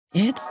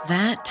It's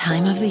that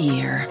time of the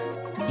year.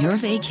 Your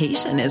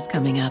vacation is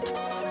coming up.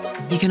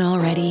 You can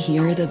already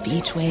hear the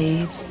beach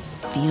waves,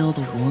 feel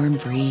the warm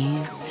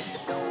breeze,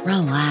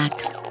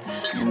 relax,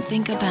 and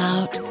think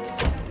about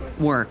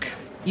work.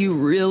 You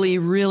really,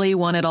 really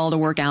want it all to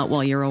work out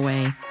while you're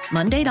away.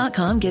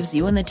 Monday.com gives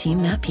you and the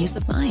team that peace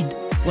of mind.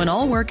 When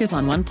all work is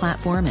on one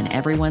platform and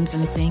everyone's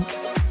in sync,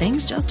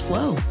 things just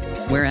flow.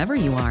 Wherever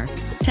you are,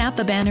 tap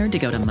the banner to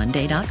go to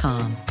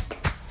Monday.com.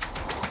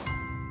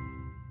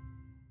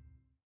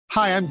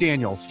 Hi, I'm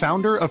Daniel,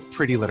 founder of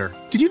Pretty Litter.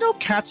 Did you know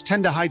cats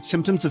tend to hide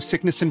symptoms of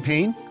sickness and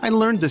pain? I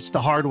learned this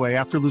the hard way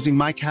after losing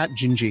my cat,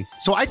 Gingy.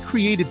 So I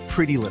created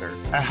Pretty Litter,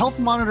 a health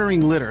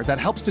monitoring litter that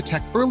helps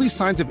detect early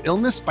signs of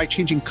illness by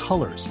changing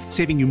colors,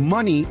 saving you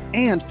money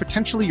and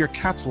potentially your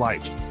cat's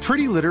life.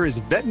 Pretty Litter is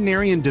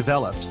veterinarian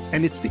developed,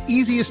 and it's the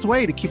easiest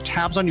way to keep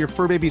tabs on your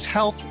fur baby's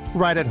health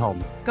right at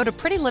home. Go to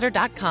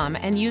prettylitter.com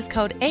and use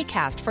code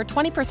ACAST for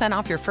 20%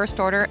 off your first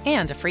order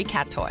and a free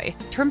cat toy.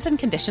 Terms and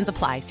conditions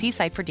apply. See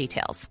site for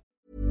details.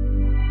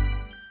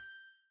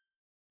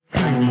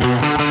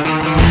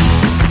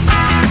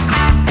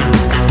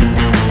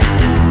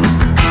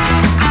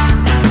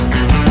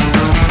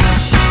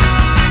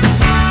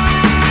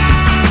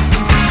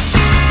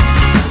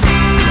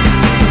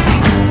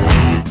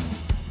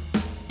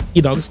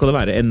 I dag skal det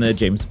være en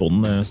James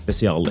Bond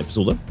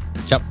spesialepisode.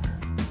 Ja.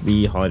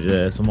 Vi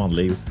har som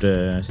vanlig gjort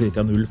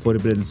cirka 0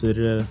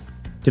 forberedelser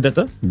til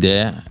dette.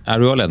 Det er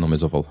du alene om I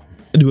så fall.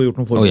 Du har gjort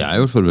noen forberedelser? Og jeg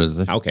har gjort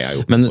forberedelser. Ja, okay, jeg har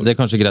gjort Men det er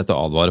kanskje greit å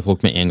advare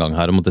folk med en gang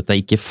her om at dette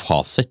er ikke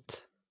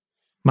fasit.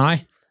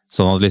 Nei.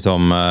 Sånn at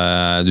liksom,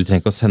 du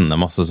trenger ikke å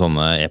sende masse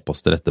sånne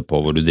e-poster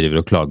etterpå hvor du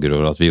driver og klager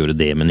over at vi gjorde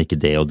det, men ikke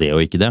det og det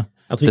og ikke det.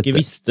 At vi ikke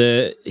visste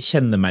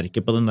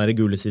kjennemerket på den der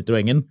gule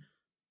Citroengen.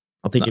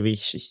 At ikke vi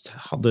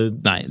hadde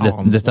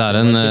dette er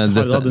en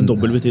hadde en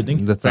dobbel betydning.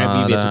 Dette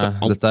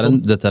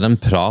er en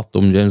prat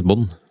om James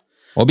Bond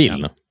og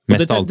bilene. Ja.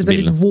 Dette er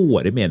litt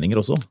våre meninger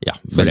også. Ja,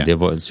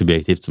 veldig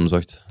subjektivt som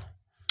sagt.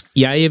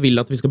 Jeg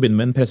vil at vi skal begynne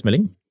med en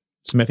pressemelding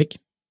som jeg fikk.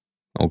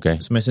 Okay.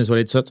 Som jeg synes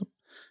var litt søt.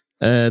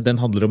 Den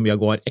handler om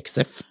Jaguar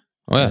XF.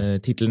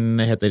 Titlen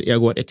heter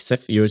Jaguar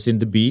XF gjør sin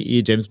debut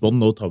I James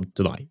Bond No Time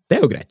to Die. Det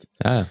er jo greit.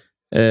 Ja.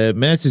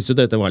 Men jeg synes jo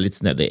dette var litt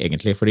snedig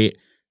egentlig, fordi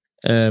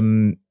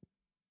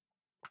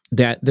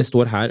det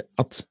står her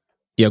at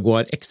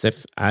Jaguar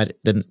XF er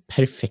den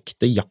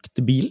perfekte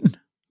jaktbilen.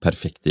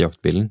 Perfekte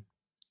jaktbilen?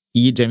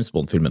 I James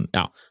Bond-filmen,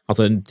 ja.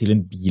 Altså til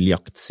en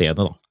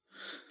biljaktscene da.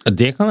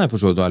 Det kan jeg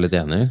forstå at du er litt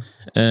enig I.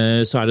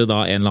 Så det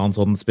da en eller annen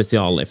sånn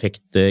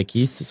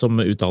spesialeffekt-kis som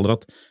uttaler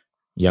at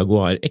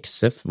Jaguar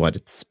XF var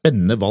et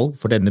spennende valg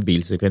for denne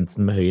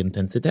bilsekvensen med høy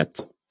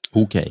intensitet.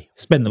 Ok.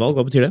 Spennende valg,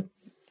 hva betyr det?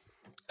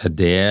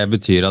 Det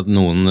betyr at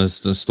noen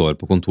står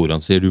på kontoret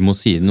og sier du må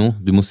si noe,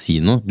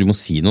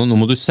 nå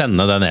må du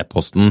sende den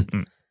e-posten.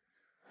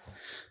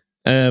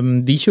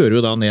 De kjører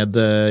jo da ned,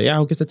 jeg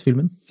har ikke sett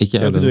filmen,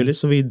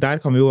 så der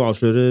kan vi jo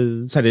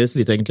avsløre seriøst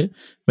litt egentlig,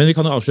 men vi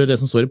kan jo avsløre det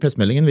som står I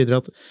pressemeldingen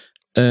videre at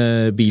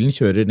bilen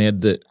kjører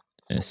ned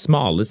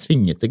smale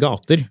svingete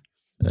gater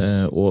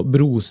og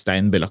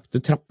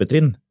brosteinbelagte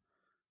trappetrinn.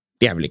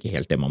 Det vel ikke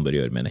helt det man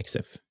bør gjøre med en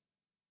XF.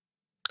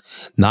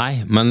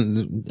 Nei, men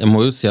jeg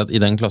må jo si at I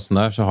den klassen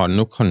der så har den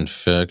jo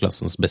kanskje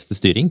klassens beste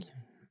styring.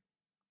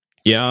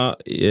 Ja,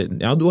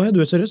 du er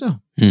seriøs, ja.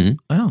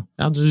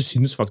 Ja, du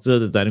synes faktisk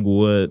at dette en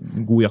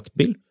god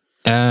jaktbil?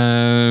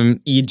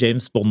 I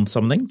James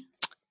Bond-sammenheng?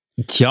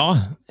 Tja,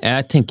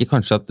 jeg tenker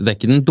kanskje at det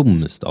ikke den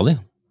dummeste av de.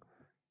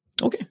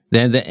 Ok.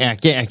 Det er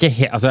ikke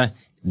helt, altså,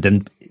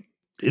 den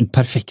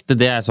perfekte,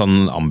 det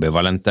sånn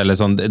ambivalent, eller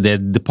sånn,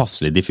 det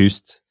passer litt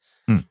diffust.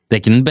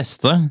 Det ikke den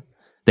beste,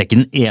 det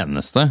ikke den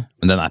eneste,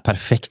 men den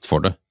perfekt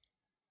for det.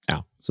 Ja,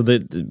 så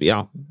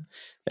ja.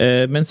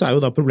 Men så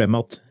jo da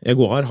problemet at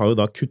Jaguar har jo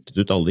da kuttet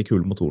ut alle de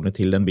kule motorene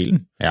til den bilen.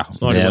 Ja,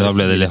 da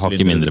ble det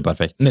hakket mindre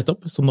perfekt.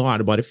 Nettopp, så nå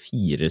det bare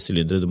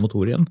 4-sylindrede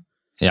motorer igjen.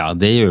 Ja,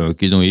 det gjør jo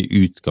ikke noe I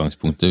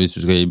utgangspunktet. Hvis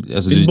du skal,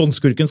 hvis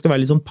bondskurken skal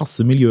være litt sånn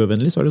passe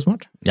miljøvennlig, så det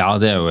smart. Ja,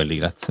 det jo veldig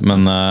greit. Men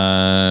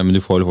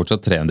du får jo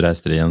fortsatt 300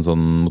 hester I en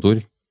sånn motor.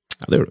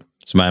 Ja, det gjør du.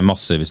 Som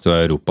masse hvis du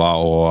I Europa,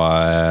 og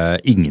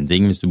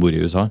ingenting hvis du bor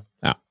I USA.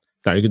 Ja,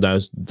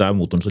 det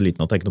motoren så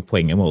liten at det ikke noe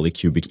poeng med alle de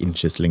cubic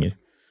inches lenger.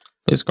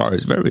 This car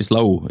is very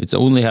slow. It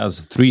only has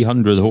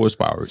 300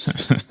 horsepower.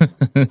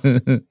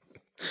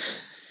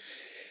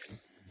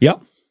 Ja.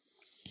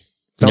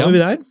 Da var vi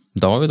der.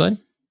 Da var vi der.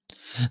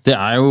 Det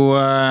jo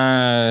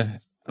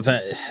altså,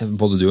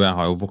 både du og jeg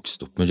har jo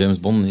vokst opp med James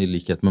Bond I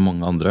likhet med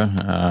mange andre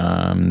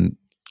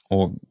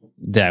og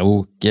det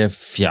jo ikke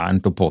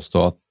fjernt å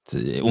påstå at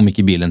om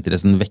ikke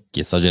bilinteressen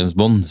vekkes av James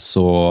Bond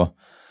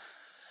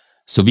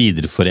så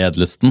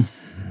videreforedles den.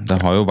 Det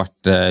har jo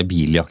vært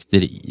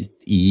biljakter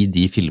I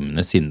de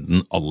filmene siden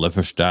den aller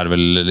første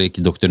vel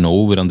ikke Dr. No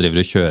hvor han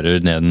driver og kjører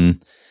ned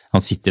han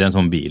sitter I en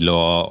sånn bil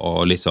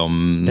og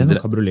liksom... Det en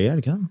kabriolet,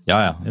 det ikke det?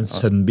 Ja. En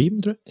Sunbeam,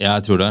 tror jeg. Ja,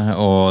 jeg tror det,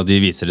 og de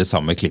viser det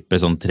samme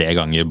klippet sånn 3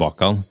 ganger bak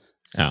han.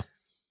 Ja.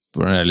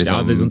 Liksom,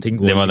 ja det, sånn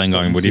det var den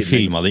gangen hvor de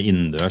filmet det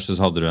innendørs, så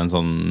hadde du en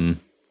sånn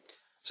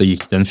så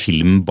gikk det en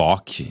film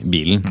bak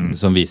bilen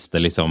som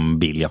viste liksom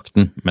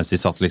biljakten, mens de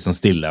satt liksom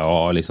stille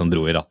og liksom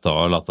dro i rattet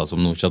og lata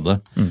som noe skjedde.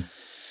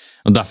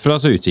 Og derfra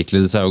så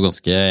utviklet det seg jo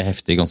ganske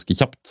heftig, ganske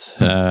kjapt.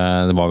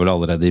 Det var vel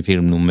allerede i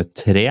film nummer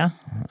 3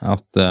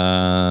 at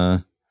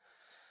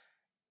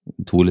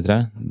 2 eller 3,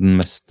 den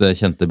mest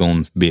kjente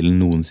Bond-bilen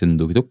noensinne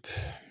dukket opp.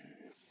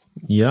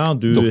 Ja,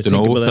 du Dr. tenker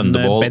No, på den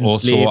Thunderball, Bentley og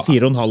så-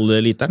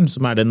 4,5-literen,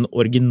 som er den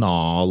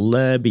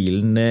originale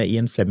bilen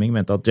Ian Fleming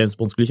mente at James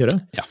Bond skulle kjøre.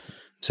 Ja,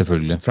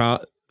 selvfølgelig.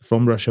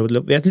 From Russia with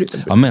Love.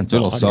 Han mente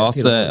vel også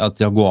at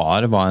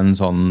Jaguar var en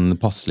sånn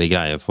passelig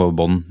greie for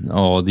Bond,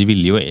 og de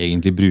ville jo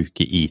egentlig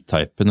bruke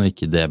E-typen og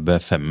ikke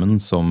DB5-en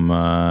som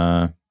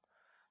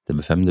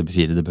DB5,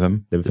 DB4,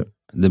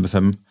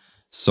 DB5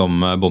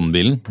 som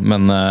Bond-bilen,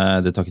 men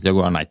det takket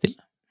Jaguar nei til.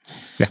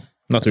 Ja,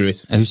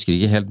 naturligvis. Jeg husker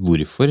ikke helt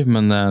hvorfor,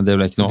 men det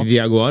ble ikke noe av.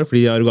 Jaguar,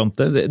 fordi de er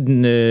arrogante.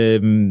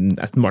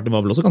 Aston Martin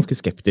var vel også ganske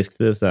skeptisk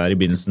til dette her i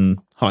begynnelsen,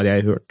 har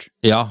jeg hørt.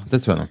 Ja,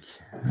 det tror jeg nok.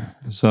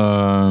 Så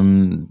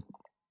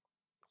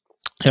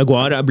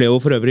Jaguar ble jo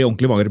for øvrig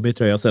ordentlig mager i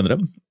trøya senere.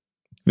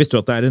 Visste du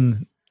at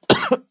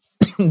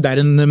det er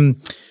en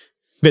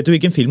vet du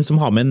hvilken film som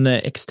har med en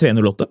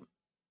X308?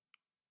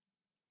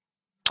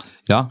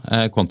 ja,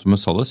 Quantum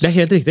of Solace. Det er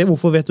helt riktig.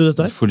 Hvorfor vet du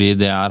dette her? Fordi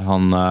det er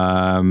han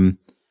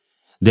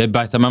det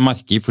beit jeg meg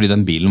merke i, fordi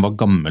den bilen var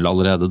gammel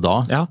allerede da.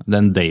 Ja.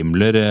 Den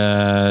Daimler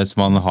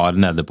som han har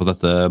nede på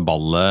dette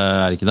ballet,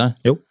 er det ikke det?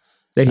 Jo,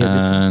 det er helt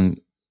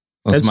riktig.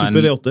 Det er en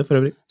Super V8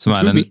 for øvrig. Som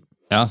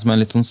er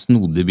en litt sånn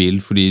snodig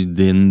bil, fordi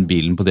den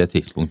bilen på det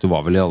tidspunktet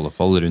var vel i alle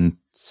fall rundt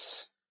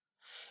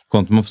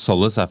Quantum of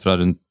Solace er fra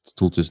rundt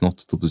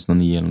 2008-2009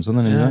 eller noe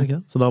sånt. Ja,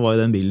 okay. Så da var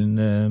jo den bilen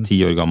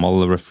 10 år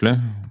gammel, roughly.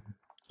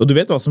 Og du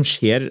vet hva som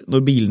skjer når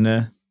bilene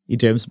i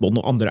James Bond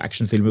og andre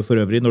actionfilmer for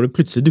øvrig, når det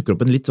plutselig dukker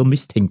opp en litt sånn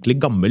mistenkelig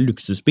gammel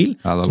luksusbil.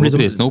 Ja, da går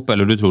prisen opp,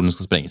 eller du tror den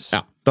skal sprenges.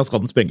 Ja, da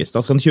skal den sprenges.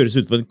 Da skal den kjøres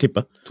ut for en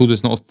klippe.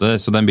 2008,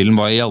 så den bilen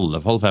var i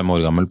alle fall 5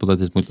 år gammel på det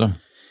tidspunktet.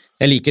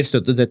 Jeg liker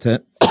støttet dette.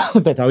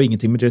 Dette har jo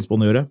ingenting med James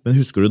Bond å gjøre, men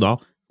husker du da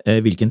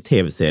hvilken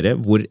TV-serie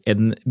hvor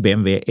en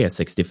BMW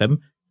E65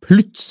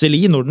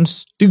 plutselig, når den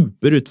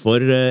stuper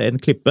utfor en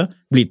klippe,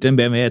 blir til en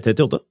BMW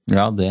E38?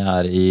 Ja, det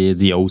er i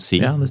The O.C.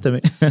 Ja, det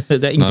stemmer.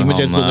 Det er ingenting med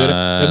James Bond å gjøre.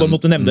 Jeg bare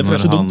måtte nevne det, for det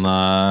er så dumt.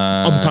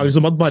 Antagelig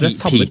som at bare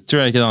samme... Peter,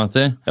 er ikke det han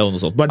heter? Ja,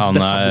 noe sånt. Bare han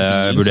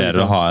vurderer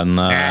å ha en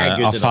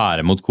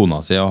affære mot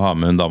kona si og ha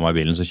med hun dama i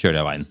bilen, så kjører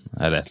de av veien.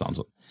 Eller et eller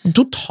annet sånt.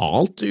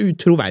 Totalt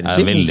utroverdig. Det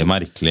er veldig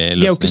merkelig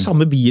løsning. De er jo ikke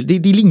samme bil.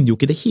 De ligner jo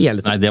ikke det hele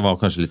tatt. Nei, det var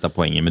kanskje litt av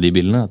poenget med de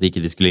bilene, at de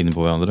ikke skulle ligne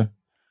på hverandre.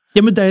 Ja,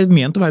 men det er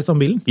ment å være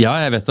samme bilen. Ja,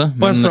 jeg vet det,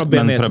 men fra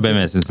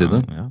BMW sin side.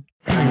 Ja.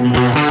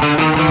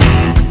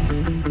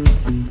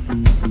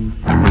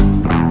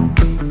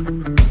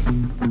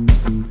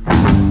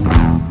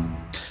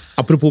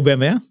 Apropos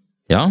BMW.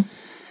 Ja.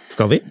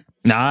 Skal vi?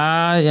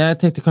 Nei,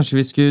 jeg tenkte kanskje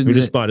vi skulle... Vil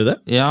du spare det?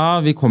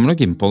 Ja, vi kommer nok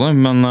inn på det,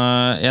 men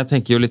jeg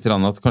tenker jo litt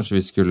at kanskje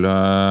vi skulle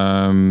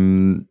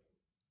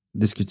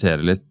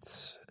diskutere litt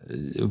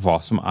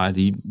hva som er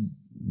de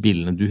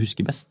bilene du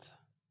husker best.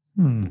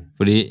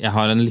 Fordi jeg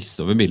har en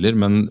liste over biler,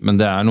 men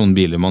det er noen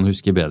biler man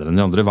husker bedre enn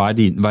de andre. Hva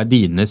er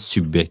dine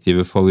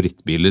subjektive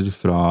favorittbiler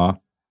fra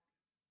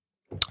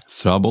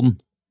Bond?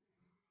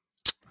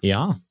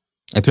 Ja.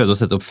 Jeg prøvde å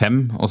sette opp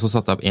 5, og så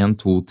satte jeg opp 1,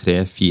 2, 3,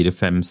 4,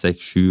 5,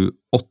 6, 7,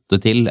 8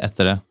 til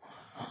etter det.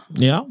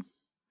 Ja.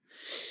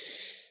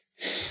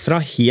 Fra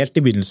helt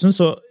i begynnelsen,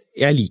 så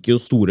jeg liker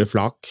jo store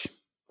flak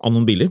av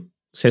noen biler.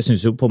 Så jeg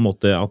synes jo på en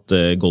måte at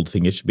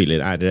Goldfingers biler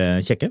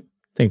er kjekke.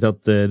 Tenkte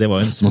at det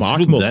var en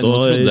smart måte å... Nå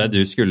trodde jeg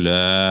du skulle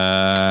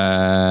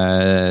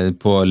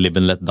på Live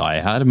and Let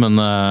Die her,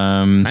 men...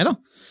 Neida.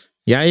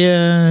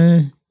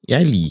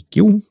 Jeg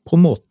liker jo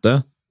på en måte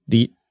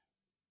de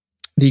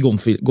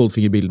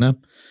Goldfinger-bilene.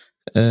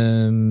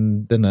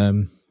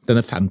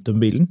 Denne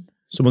Phantom-bilen,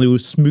 som man jo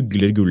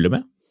smugler gullet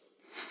med.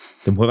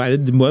 Det må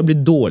jo bli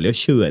dårlig å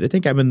kjøre,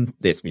 tenker jeg, men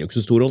det spiller jo ikke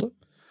så stor rolle.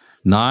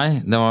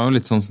 Nei, det var jo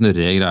litt sånn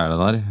snurrige greier det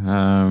der.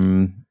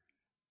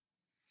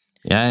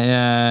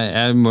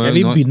 Jeg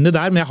vil begynne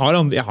der, men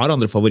jeg har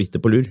andre favoritter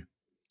på lur.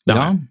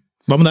 Ja.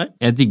 Hva med deg?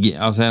 Jeg digger,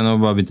 nå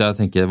bare begynte jeg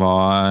å tenke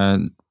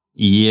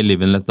i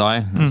Live and Let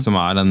Die, som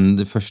er den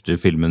første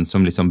filmen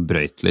som liksom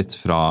brøyt litt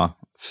fra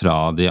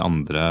de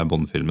andre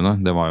Bond-filmene.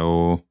 Det var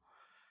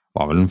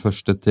vel den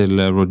første til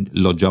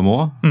Roger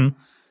Moore.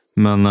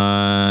 Men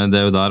det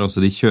er jo der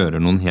også de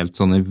kjører noen helt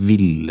sånne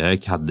ville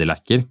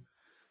Cadillac'er.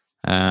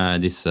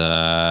 Disse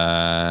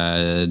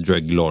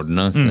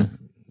druglordene.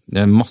 Det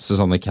er masse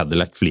sånne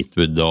Cadillac,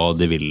 Fleetwood og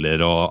De Viller,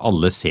 og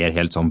alle ser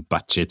helt sånn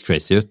batshit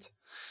crazy ut.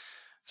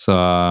 Så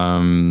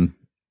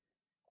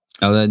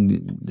ja, det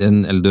er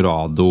en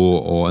Eldorado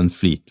og en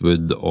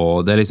Fleetwood,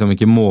 og det er liksom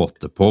ikke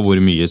måte på hvor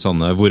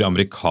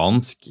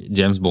amerikansk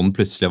James Bond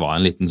plutselig var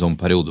en liten sånn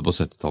periode på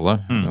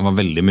 70-tallet. Det var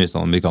veldig mye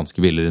sånne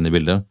amerikanske biler inne i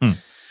bildet.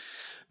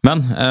 Men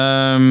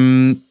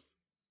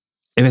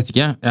jeg vet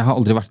ikke, jeg har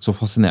aldri vært så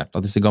fascinert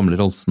av disse gamle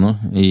Rollsene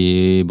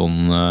i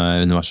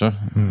Bond-universet.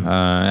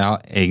 Jeg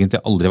har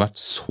egentlig aldri vært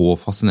så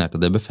fascinert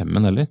av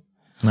DB5-en heller.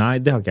 Nei,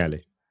 det har ikke jeg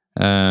heller.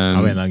 Av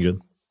en eller annen grunn.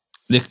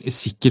 det er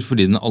sikkert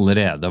fordi den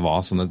allerede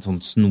var sånn et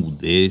sånn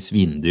snodig,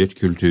 svindyrt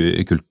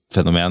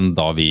kultfenomen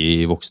da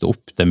vi vokste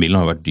opp. Den bilen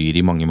har vært dyr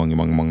i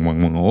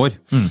mange år.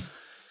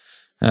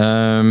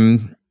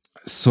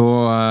 Så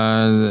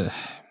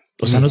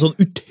og så det noe sånn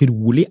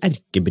utrolig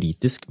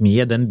erkebritisk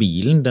med den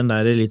bilen, den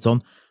der litt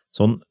sånn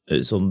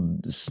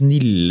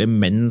snille,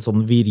 men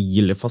sånn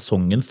virile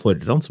fasongen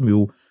foran, som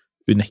jo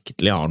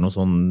unektelig har noe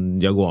sånn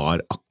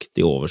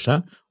Jaguar-aktig over seg,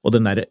 og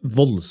den der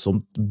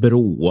voldsomt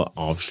bråe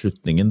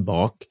avslutningen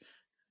bak,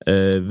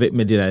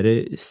 med de der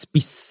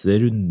spisse,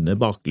 runde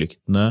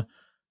baklyktene.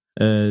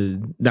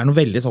 Det noe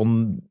veldig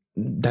sånn,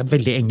 det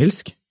veldig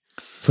engelsk.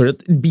 For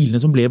at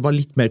bilene som var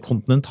litt mer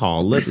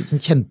kontinentale,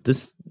 som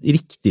kjentes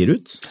riktigere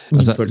ut.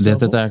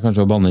 Dette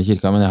kanskje å banne i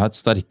kirka, men jeg har et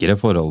sterkere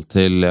forhold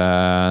til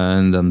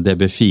den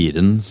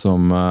DB4-en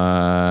som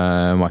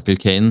Michael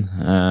Caine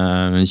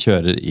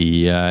kjører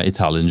i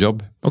Italian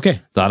Job. Okay.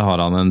 Der har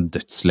han en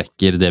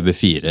dødslekker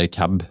DB4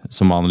 cab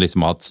som han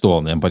liksom har hatt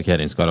stående i en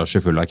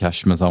parkeringsgarasje full av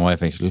cash mens han var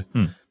i fengsel.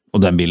 Og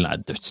den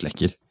bilen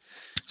dødslekker.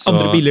 Så...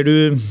 Andre biler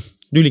du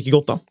liker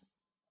godt da?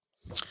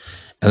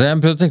 Altså,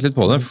 jeg prøvde å tenke litt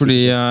på det,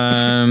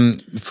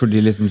 fordi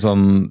liksom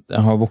sånn,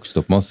 jeg har vokst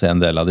opp med å se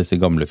en del av disse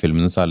gamle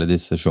filmene, særlig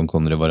disse Sean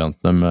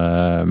Connery-variantene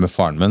med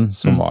faren min,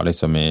 som var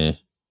liksom i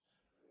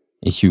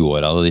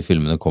 20-åra da de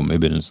filmene kom i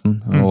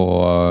begynnelsen,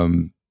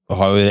 og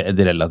har jo et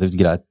relativt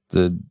greit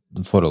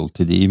forhold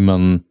til de,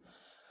 men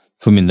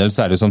for min del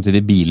så det jo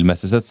samtidig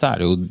bilmessig sett, så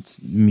det jo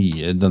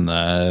mye denne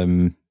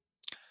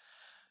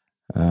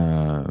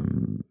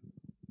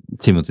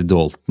Timothy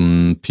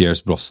Dalton,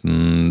 Pierce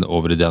Brosnan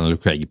over i Daniel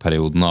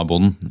Craig-perioden av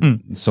Bond,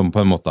 som på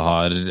en måte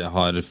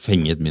har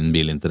fenget min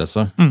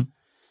bilinteresse.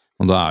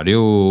 Og da det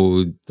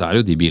jo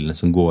de bilene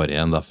som går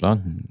igjen derfra.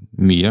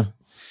 Mye.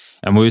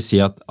 Jeg må jo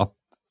si at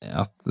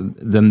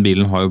den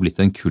bilen har jo blitt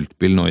en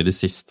kultbil nå i det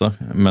siste,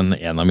 men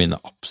en av mine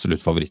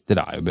absolutt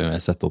favoritter jo BMW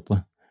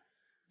Z8.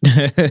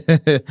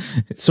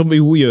 Som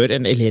jo gjør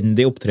en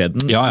elendig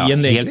opptreden i en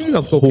egentlig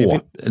ganske ok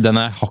film. Den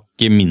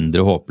hakket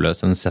mindre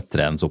håpløs enn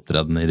Z3-ens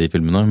opptreden i de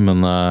filmene,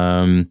 men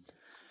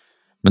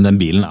den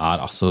bilen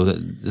altså,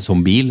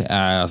 som bil,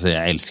 jeg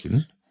elsker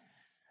den.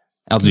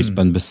 Jeg hadde lyst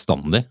på en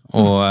bestandig,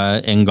 og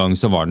en gang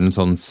så var den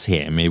sånn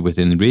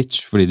semi-within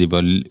reach, fordi de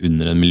var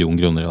under 1 million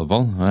kroner i alle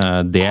fall.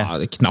 Det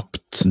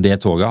knapt.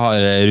 Det toget har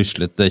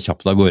ruslet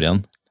kjapt av gårde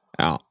igjen.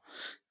 Ja,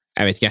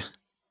 jeg vet ikke.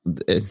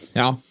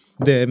 Ja,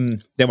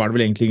 det var det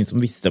vel egentlig ingen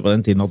som visste på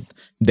den tiden at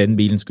den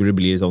bilen skulle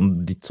bli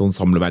litt sånn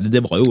samleverdig.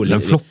 Det var jo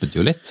den floppet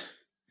jo litt.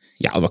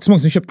 Ja, det var ikke så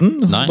mange som kjøpte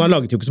den. Da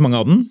laget jo ikke så mange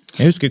av den.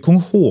 Jeg husker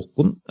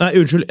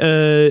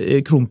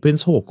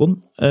kronprins Håkon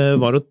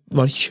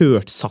var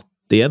kjørt satt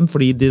igjen,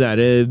 fordi de der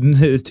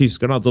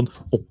tyskerne hadde sånn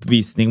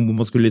oppvisning hvor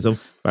man skulle liksom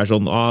være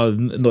sånn,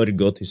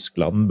 Norge og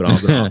Tyskland, bra.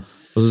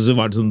 Og så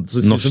var det sånn,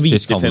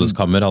 Norsk-tysk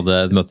handelskammer hadde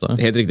et møte.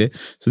 Helt riktig.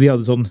 Så de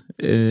hadde sånn,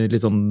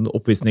 litt sånn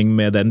oppvisning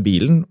med den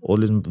bilen, og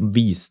liksom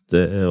viste,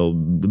 og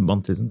man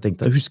liksom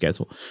tenkte, husker jeg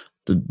så,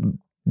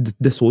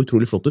 det så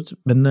utrolig flott ut,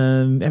 men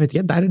jeg vet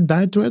ikke,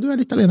 der tror jeg du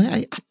litt alene.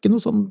 Jeg ikke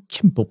noe sånn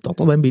kjempeopptatt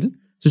av den bilen.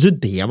 Synes du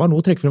det var noe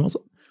å trekke frem,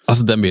 altså?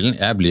 Altså, den bilen,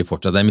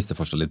 jeg mister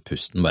fortsatt litt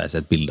pusten bare jeg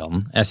ser et bilde av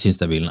den. Jeg synes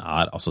den bilen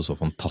altså så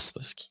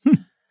fantastisk.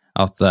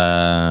 At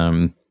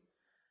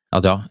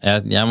ja,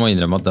 jeg må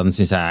innrømme at den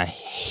synes jeg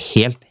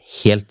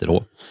helt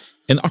rå.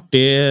 En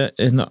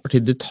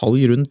artig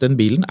detalj rundt den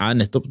bilen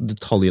nettopp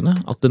detaljene,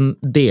 at den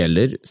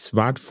deler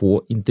svært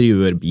få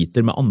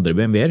interiørbiter med andre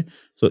BMW-er.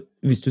 Så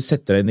hvis du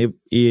setter deg inn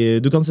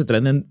du kan sette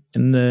deg inn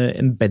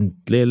en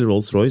Bentley eller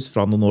Rolls-Royce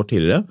fra noen år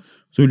tidligere,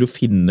 så vil du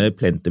finne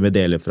plenty med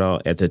deler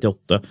fra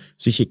E38.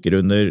 Så kikker du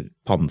under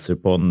panser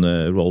på en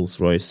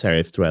Rolls-Royce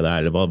Serif, tror jeg det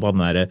eller hva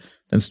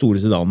den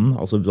store sedanen,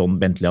 altså sånn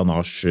Bentley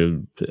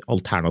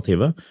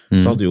Anage-alternativet,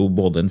 så hadde jo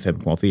både en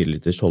 5,4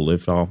 liters holder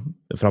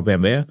fra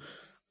BMW.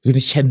 Du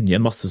kunne kjenne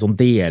igjen masse sånn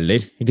deler,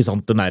 ikke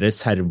sant? Den der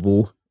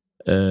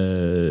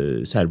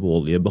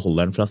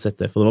servooljebeholderen fra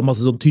ZF, og det var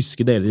masse sånn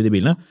tyske deler i de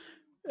bilene.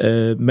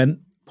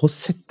 Men på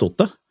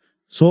Z8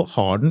 så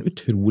har den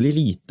utrolig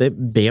lite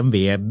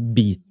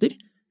BMW-biter.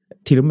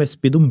 Til og med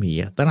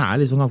speedometeren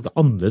liksom ganske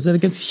annerledes.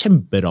 Det en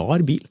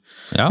kjemperar bil.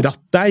 Ja.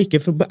 Rattet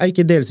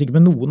ikke deles ikke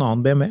med noen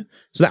annen BMW.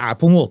 Så det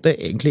på en måte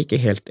egentlig ikke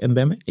helt en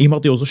BMW. I og med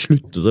at de også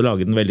sluttet å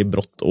lage den veldig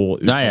brått.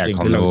 Nei, jeg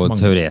kan jo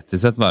teoretisk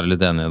sett være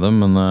litt enig i det,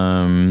 men...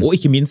 Og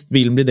ikke minst,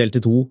 bilen blir delt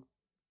i to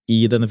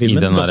i denne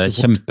filmen. I den der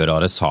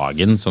kjemperare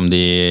sagen som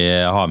de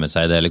har med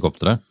seg i det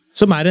helikopteret.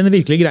 Som en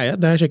virkelig greie,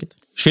 det har jeg sjekket.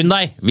 Skynd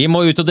deg! Vi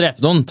må ut og drepe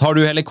noen! Tar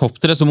du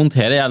helikopteret, så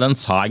monterer jeg den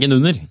sagen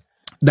under.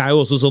 Det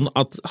jo også sånn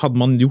at hadde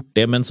man gjort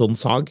det med en sånn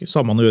sag, så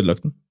har man jo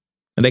ødelagt den.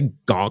 Men det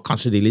ga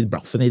kanskje de litt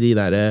blaffen i de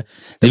der...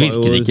 Det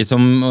virket ikke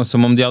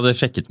som om de hadde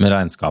sjekket med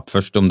regnskap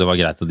først, om det var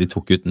greit at de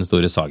tok ut den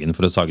store sagen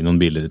for å sage noen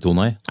biler i to,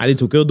 nei. Nei, de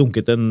tok jo og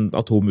dunket en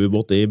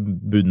atomubåt i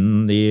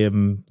bunnen i...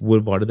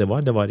 Hvor var det det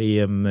var? Det var i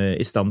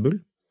Istanbul,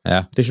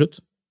 til slutt.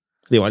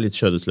 De var litt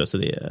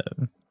skjødesløse, de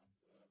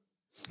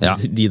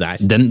der.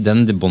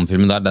 Den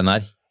Bond-filmen der, den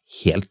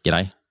helt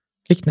grei.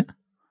 Likte den?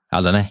 Ja,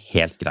 den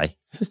helt grei.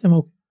 Jeg synes den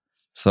var ok.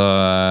 Så,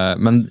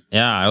 men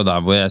jeg jo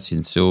der hvor jeg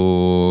synes jo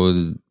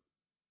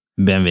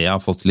BMW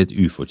har fått litt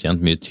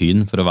ufortjent mye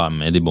tyn for å være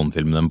med i de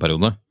Bond-filmene en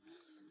periode.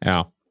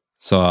 Ja.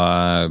 Så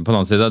på den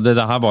annen side, det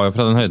her var jo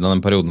fra den høyden av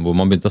den perioden hvor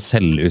man begynte å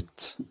selge ut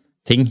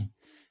ting.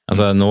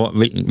 Altså nå,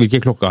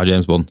 hvilke klokker har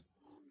James Bond?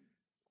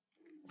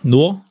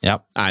 Nå? Ja.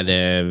 Er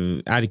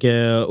det ikke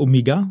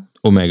Omega?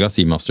 Omega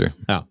Seamaster.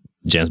 Ja.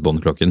 James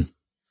Bond-klokken.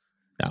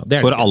 Ja,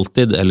 for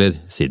alltid, eller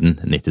siden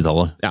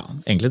 90-tallet. Ja,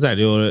 egentlig så er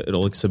det jo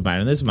Rolex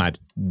Submariner som er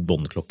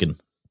Bond-klokken.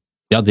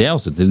 Ja, det er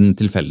også til en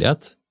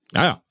tilfeldighet.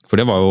 Ja, ja. For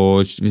det var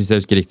jo, hvis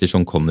jeg husker riktig,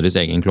 Sean Connerys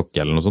egen klokke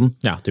eller noe sånt.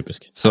 Ja,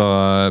 typisk. Så,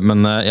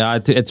 men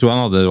jeg tror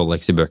han hadde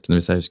Rolex i bøkene,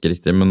 hvis jeg husker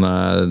riktig, men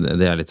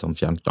det er litt sånn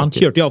fjernt. Han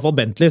kjørte i alle fall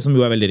Bentley, som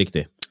jo er veldig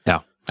riktig. Ja.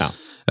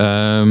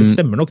 Det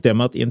stemmer nok det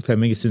med at Ian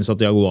Fleming synes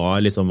at Jaguar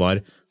liksom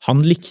var...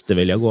 Han likte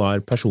vel Jaguar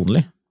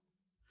personlig.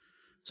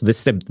 Så det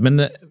stemte,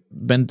 men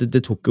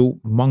det tok jo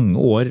mange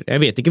år. Jeg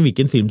vet ikke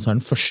hvilken film som er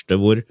den første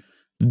hvor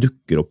det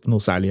dukker opp noe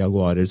særlig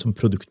Jaguarer som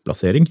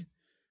produktplassering.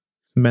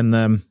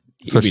 Men...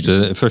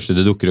 Første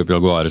det dukker opp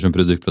Jaguarer som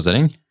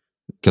produktplassering?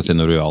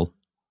 Casino Royale.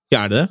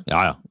 Ja, er det det?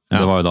 Ja.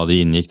 Det var jo da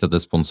de inngikk dette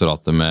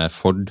sponsoratet med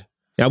Ford.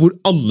 Ja, hvor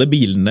alle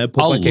bilene på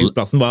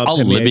parkeringsplassen var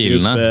alle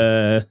bilene.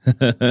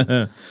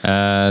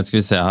 Skal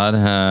vi se her.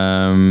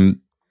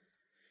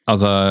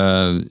 Altså...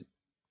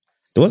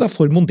 Det var da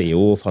for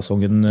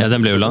Mondeo-fasongen. Ja,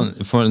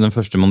 den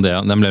første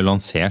Mondeo, den ble jo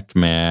lansert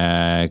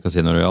med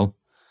Casino Royale.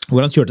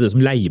 Hvor han kjørte det som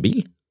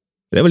leiebil.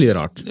 Det var litt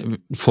rart.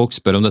 Folk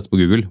spør om dette på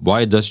Google.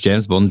 Why does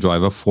James Bond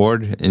drive a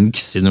Ford in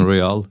Casino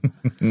Royale?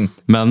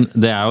 Men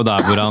det er jo der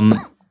hvor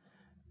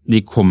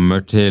de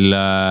kommer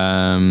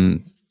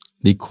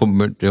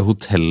til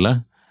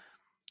hotellet.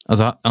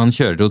 Altså, han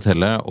kjører til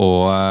hotellet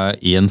og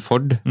i en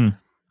Ford,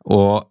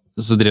 og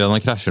så driver han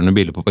og krasjer noen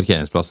biler på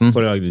parkeringsplassen.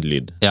 For å lage litt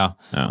lyd. Ja,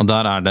 og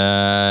der er det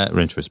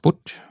Range Rover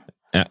Sport.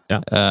 Ja.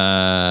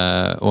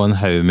 Og en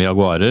haug med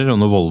Jaguarer og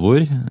noen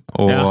Volvoer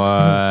og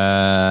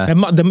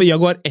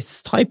Jaguar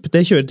S-Type,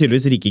 det kjører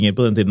tydeligvis rikinger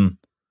på den tiden.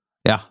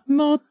 Ja.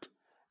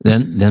 Det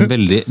er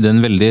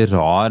en veldig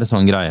rar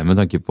sånn greie med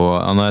tanke på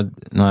nå er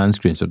en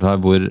screenshot her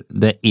hvor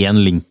det er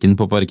en Lincoln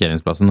på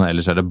parkeringsplassen,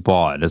 ellers er det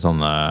bare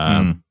sånne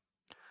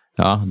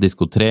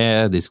Disco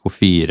 3, Disco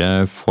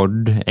 4,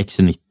 Ford,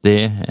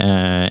 X90,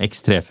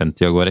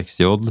 X350 Jaguar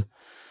XJ.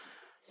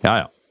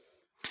 Ja.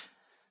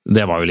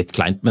 Det var jo litt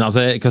kleint, men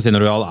altså, Casino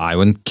Royale er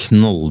jo en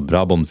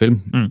knallbra Bond-film,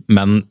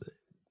 men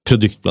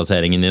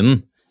produktplasseringen i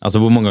den,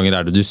 altså hvor mange ganger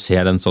er det du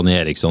ser den Sonny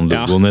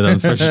Eriksson-logoen i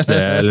den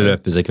første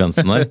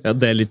løpesekvensen der? Ja,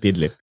 det er litt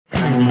pinlig.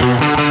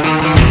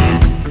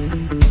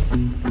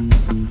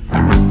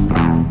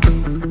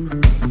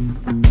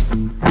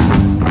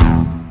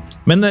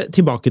 Men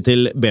tilbake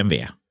til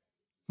BMW.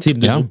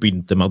 Siden du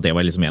begynte med at det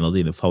var liksom en av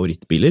dine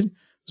favorittbiler,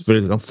 så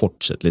får du kan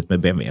fortsette litt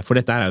med BMW, for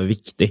dette er jo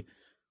viktig.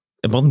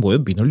 Man må jo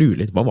begynne å lure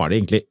litt, hva var det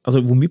egentlig,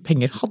 altså hvor mye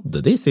penger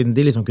hadde de, siden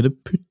de liksom kunne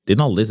putte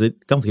inn alle disse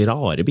ganske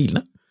rare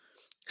bilene?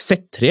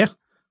 Z3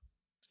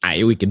 er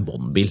jo ikke en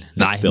Bond-bil.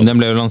 Nei, den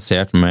ble jo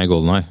lansert med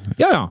GoldenEye.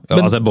 Ja.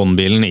 Men, altså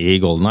Bond-bilen i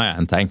GoldenEye er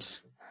en tanks.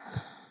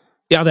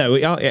 Ja, det er jo,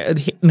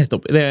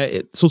 nettopp,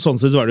 sånn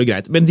sett så var det jo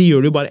greit, men de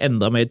gjør det jo bare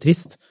enda mer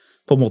trist,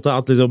 på en måte,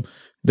 at liksom,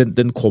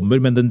 den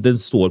kommer, men den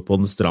står på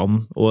en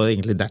strand, og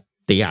egentlig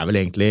det er vel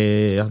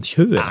egentlig han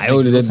kjører.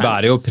 Nei, det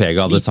bærer jo preg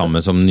av det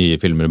samme som nye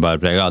filmer bærer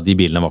preg av. De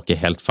bilene var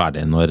ikke helt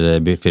ferdige når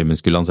filmen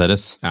skulle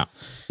lanseres. Ja.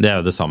 Det er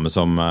jo det samme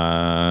som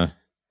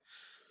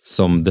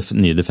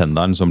nye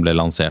Defenderen som ble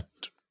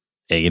lansert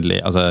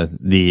egentlig. Altså,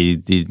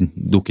 de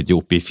dukket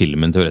jo opp i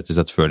filmen teoretisk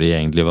sett før de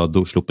egentlig var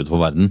sluppet for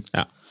verden.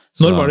 Ja.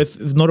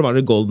 Når var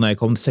det GoldenEye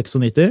kom?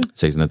 96?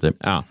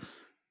 96. Ja.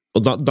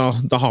 Og da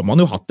har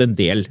man jo hatt en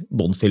del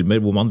Bond-filmer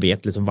hvor man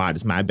vet liksom hva er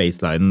det som er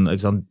baselinen,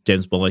 ikke sant?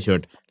 James Bond har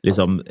kjørt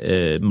liksom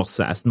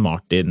masse Aston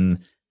Martin,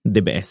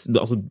 DBS,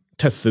 altså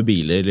tøffe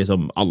biler,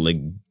 liksom alle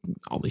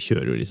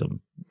kjører liksom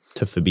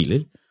tøffe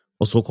biler,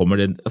 og så kommer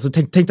det, altså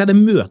tenk deg det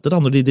møtet da,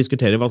 når de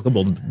diskuterer hva skal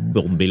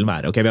Bond-bilen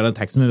være. Ok, vi har en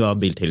taxi, men vi har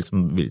en bil til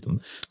som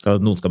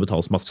noen skal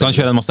betales masse. Skal han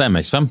kjøre en Mazda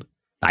MX-5?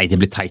 Nei, det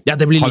blir teit. Ja,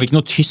 har vi ikke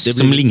noe tysk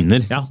som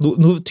ligner? Ja,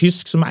 noe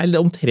tysk som er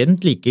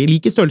omtrent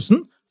like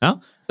størrelsen, ja.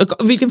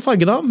 Hvilken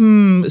farge da?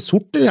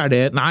 Sort eller er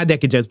det? Nei, det er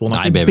ikke James Bond.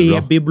 Nei,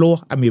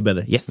 babyblå er mye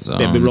bedre. Yes,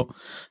 babyblå.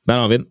 Der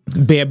har vi den.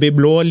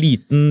 Babyblå,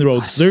 liten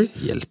roadster.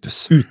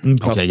 Hjelpes. Uten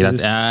plass. Ok, greit.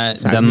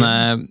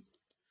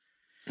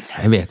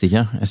 Jeg vet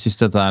ikke. Jeg synes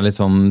dette er litt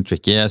sånn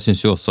tricky. Jeg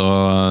synes jo også...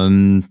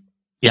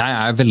 Jeg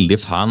er veldig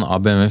fan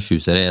av BMW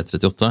 7-serie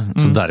E38,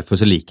 så derfor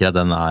så liker jeg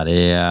den her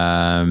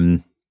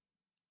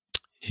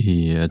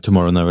i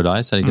Tomorrow Never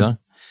Dies, er det ikke det?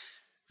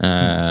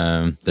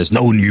 There's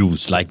no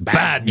news like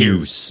bad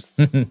news.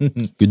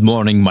 Good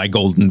morning, my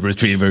golden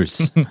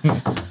retrievers.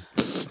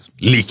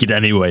 Like it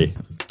anyway.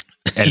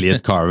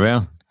 Elliot Carver,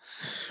 ja.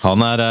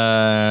 Han er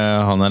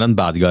en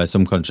bad guy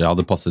som kanskje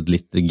hadde passet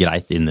litt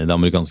greit inn i det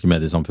amerikanske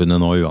mediesamfunnet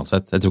nå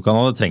uansett. Jeg tror ikke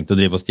han hadde trengt å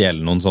drive og stjele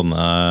noen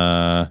sånne...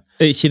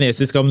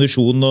 kinesisk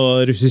ammunisjon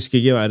og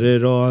russiske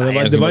geværer, og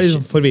det var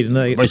liksom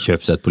forvirrende. Bare kjøp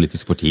seg et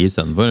politisk parti i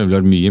stedet for. Det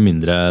ville vært mye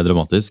mindre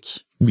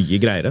dramatisk.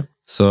 Mye greiere.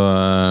 Så,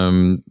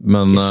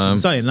 men... Jeg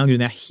synes av en eller annen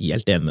grunn jeg er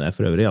helt enig med deg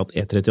for øvrig, at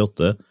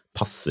E38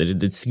 passer,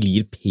 det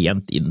sklir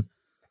pent inn.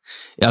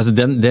 Ja, altså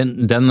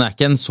den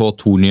ikke en så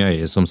torn i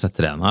øyet som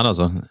setter en her,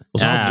 altså.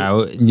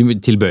 Jeg jo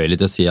tilbøyelig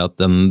til å si at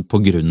den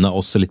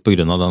også litt på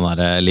grunn av den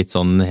der litt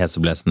sånn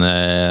heseblesende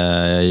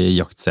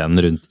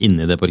jaktscenen rundt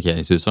inne i det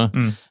parkeringshuset,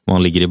 hvor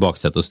han ligger i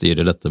baksetet og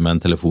styrer dette med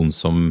en telefon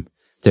som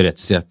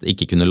teoretisk sett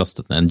ikke kunne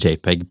lastet ned en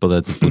JPEG på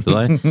det tidspunktet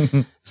der,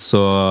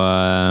 så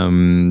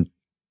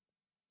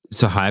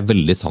har jeg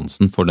veldig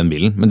sansen for den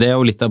bilen. Men det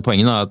jo litt av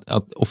poenget da,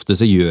 at ofte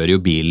så gjør jo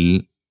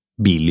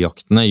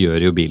biljaktene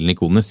gjør jo bilen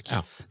ikonisk.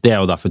 Ja. Det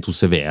jo derfor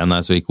 2CV-en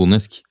så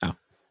ikonisk. Ja.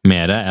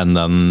 Mer enn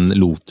den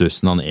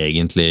Lotusen han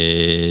egentlig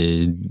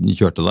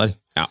kjørte der.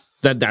 Ja,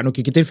 det nok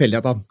ikke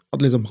tilfeldig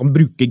at liksom, han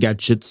bruker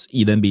gadgets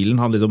i den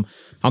bilen.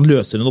 Han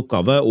løser en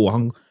oppgave,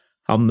 og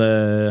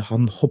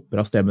han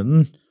hopper av sted med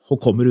den, og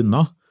kommer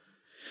unna.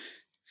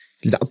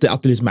 At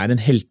det liksom en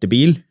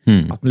heltebil,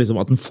 at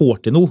den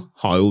får til noe,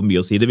 har jo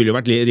mye å si. Det ville jo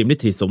vært rimelig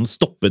trist om den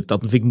stoppet,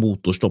 at den fikk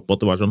motorstopp, og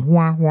at det var sånn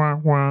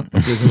at det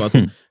liksom var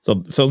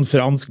sånn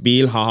fransk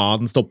bil,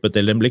 den stoppet,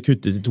 eller den ble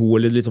kuttet i 2,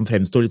 eller liksom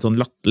fremstår litt sånn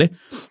latterlig.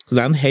 Så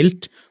det en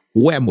helt,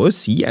 og jeg må jo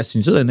si, jeg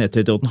synes jo den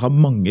E38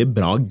 har mange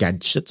bra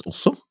gadgets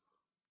også.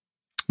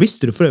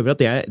 Visste du for øvrig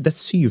at det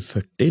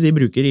 740 de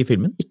bruker i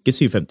filmen, ikke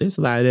 750,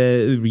 så det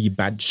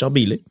rebadge av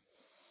biler.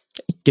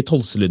 Ikke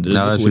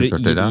 12-sylindere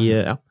motorer i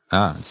ja.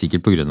 Ja,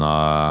 sikkert på grunn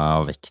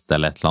av vekt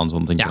eller et eller annet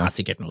sånt. Ja,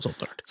 sikkert noe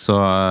sånt. Så,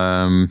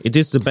 it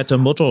is the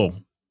better motor.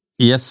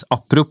 Yes,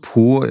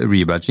 apropos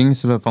rebadging,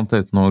 så fant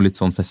jeg ut noe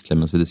litt sånn festlig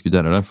mens vi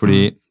diskuterer det,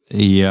 fordi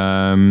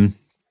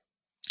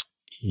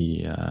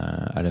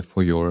det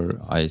For Your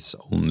Eyes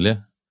Only?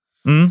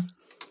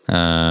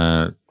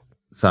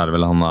 Så det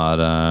vel han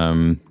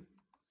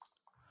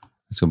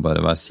jeg skal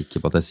bare være sikker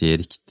på at jeg sier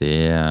riktig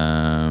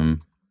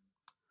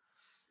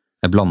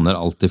jeg blander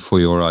alltid For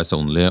Your Eyes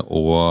Only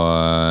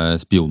og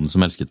Spionen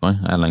som elsket meg,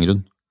 av en eller annen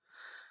grunn.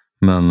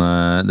 Men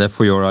det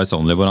For Your Eyes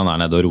Only hvor han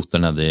nede og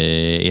roter nede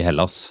i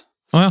Hellas.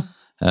 Ja.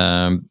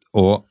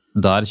 Og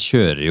der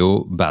kjører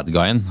jo bad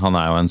guyen. Han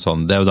jo en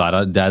sånn, det jo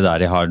der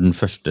de har den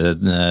første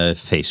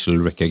facial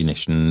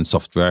recognition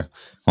software.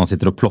 Han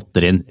sitter og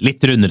plotter inn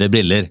litt rundere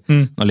briller.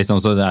 Og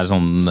liksom, så det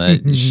sånn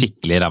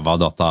skikkelig ræva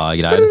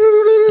datagreier.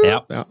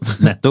 Ja,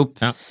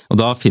 nettopp. Ja. Og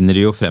da finner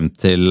de jo frem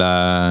til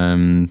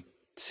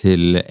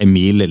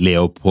Emil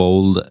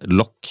Leopold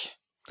Locke.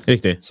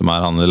 Riktig. Som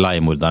han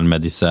leiemorderen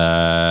med disse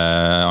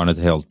Arne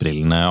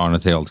Treholt-brillene, Arne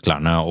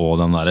Treholt-klærne og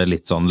den der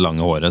litt sånn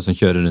lange håret som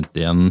kjører rundt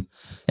i en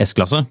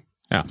S-klasse.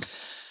 Ja.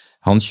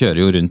 Han kjører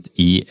jo rundt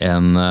i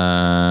en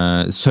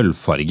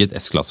sølvfarget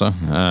S-klasse,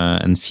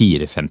 en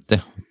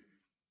 450.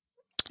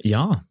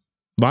 Ja.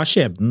 Hva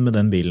skjebnen med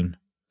den bilen?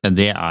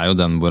 Det jo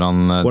den hvor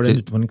han... Går den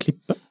utenfor en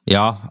klippe?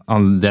 Ja,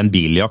 det en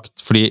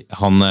biljakt, fordi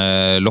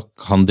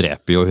Locke, han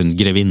dreper jo hun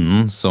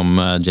grevinnen som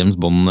James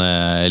Bond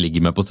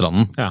ligger med på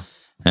stranden. Ja.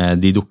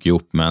 De dukker jo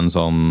opp med en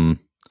sånn,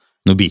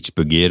 noen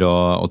beachbugger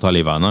og tar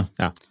livet av henne.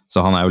 Ja.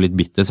 Så han jo litt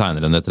bitter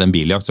senere enn etter en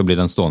biljakt, så blir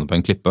den stående på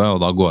en klippe, og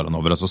da går han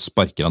over, og så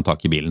sparker han tak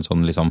i bilen,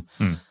 sånn liksom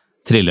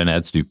triller ned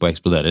et stup og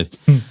eksploderer.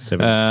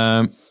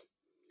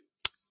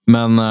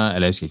 Men,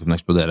 eller jeg husker ikke om den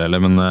eksploderer,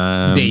 eller, men...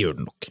 det gjør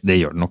den nok. Det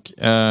gjør den nok.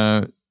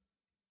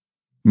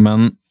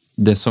 Men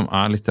det som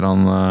litt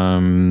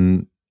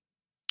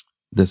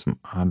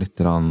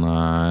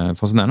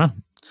fascinerende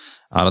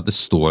at det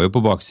står jo på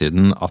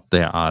baksiden at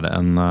det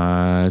en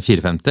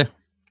 450.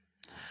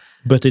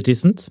 But it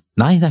isn't?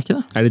 Nei, det ikke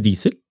det. Det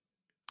diesel?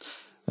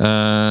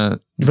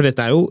 For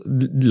dette jo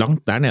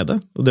langt der nede,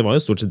 og det var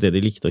jo stort sett det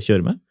de likte å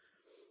kjøre med.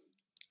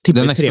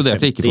 Den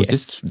eksploderte ikke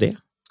faktisk. SD.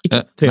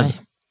 Ikke 300.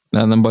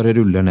 Nei, den bare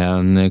ruller ned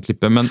en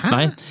klippe, men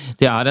nei,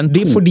 det en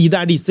fordi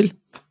det diesel?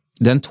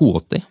 Det en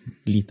 280.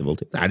 Lite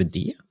voldt. Det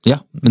det? Ja,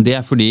 men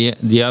det fordi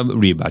de har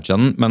rebadget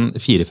den, men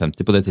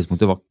 450 på det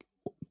tidspunktet var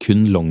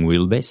kun long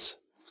wheelbase.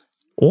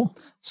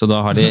 Så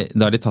da har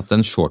de tatt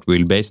en short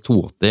wheelbase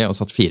 280 og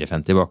satt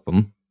 450 bak på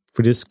den.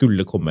 For det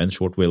skulle komme en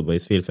short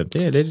wheelbase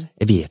 450, eller?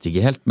 Jeg vet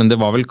ikke helt, men det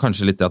var vel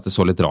kanskje litt at det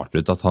så litt rart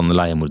ut at han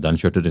leiemorderen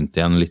kjørte rundt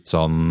i en litt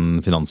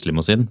sånn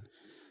finanslimousin.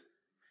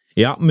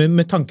 Ja, men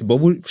med tanke på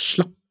hvor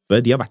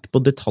slappe de har vært på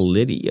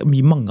detaljer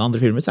i mange andre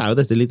filmer, så jo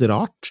dette litt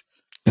rart.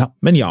 Ja.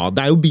 Men ja,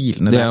 det jo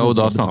bilene. Det jo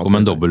da snakk om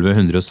en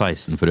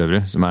W116 for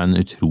øvrig, som en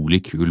utrolig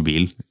kul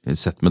bil,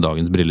 sett med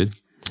dagens briller.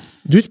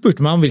 Du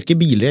spurte meg om hvilke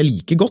biler jeg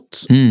liker godt.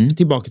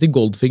 Tilbake til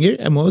Goldfinger.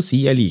 Jeg må jo si,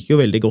 jeg liker jo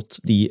veldig godt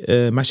de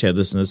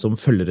Mercedesene som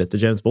følger etter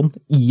James Bond,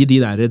 i de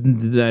der i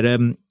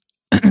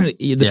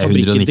det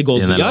fabrikken til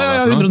Goldfinger.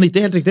 Ja,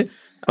 190, helt riktig.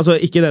 Altså,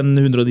 ikke den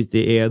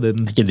 190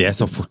 den... Ikke det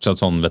så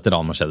fortsatt sånn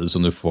veteran-Mercedes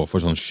som du får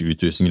for sånn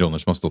 7000 kroner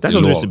som har stått i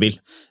sånn russebil.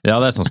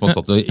 Ja, det sånn som har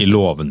stått i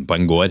låven på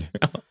en gård.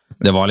 Ja.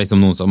 Det var liksom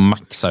noen som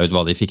maksa ut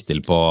hva de fikk til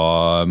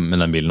med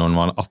den bilen når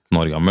den var 18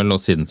 år gammel, og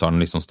siden så har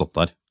den liksom stått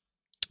der.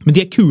 Men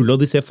de kule, og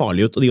de ser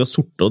farlige ut, og de var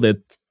sorte, og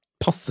det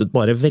passet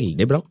bare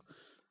veldig bra.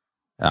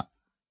 Ja.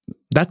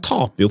 Der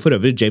taper jo for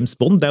øvrig James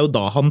Bond. Det jo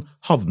da han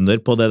havner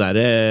på det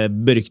der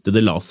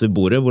beryktede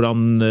laserbordet, hvor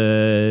han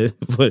i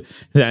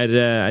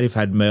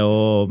ferd med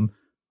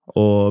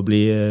å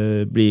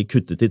bli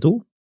kuttet i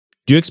 2.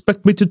 Do you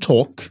expect me to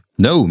talk?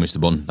 No, Mr.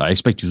 Bond. I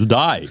expect you to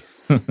die.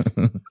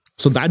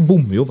 Så der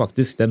bommer jo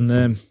faktisk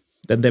den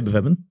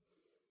DB5-en.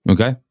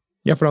 Ok.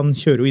 Ja, for han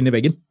kjører jo inn i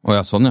veggen.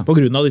 Ja, sånn, ja. På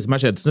grunn av disse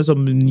Mercedesene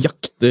som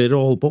jakter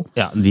og holder på.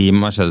 Ja, de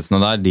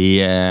Mercedesene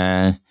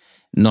der,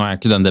 nå er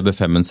ikke den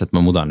DB5-en sett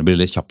med moderne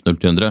briller kjapt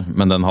 0-100,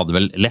 men den hadde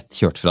vel lett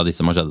kjørt fra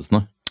disse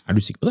Mercedesene. Er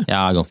du sikker på det?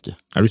 Ja, ganske.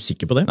 Er du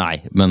sikker på det? Nei,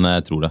 men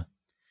jeg tror det.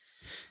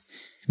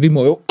 Vi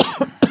må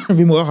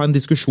jo ha en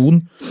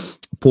diskusjon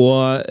på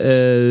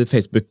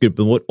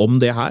Facebook-gruppen vår om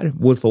det her,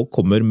 hvor folk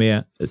kommer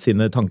med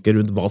sine tanker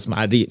rundt hva som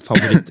de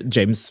favoritt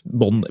James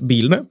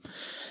Bond-bilene.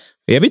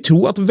 Jeg vil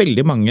tro at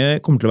veldig mange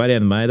kommer til å være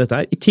enige med meg i dette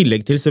her, i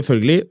tillegg til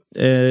selvfølgelig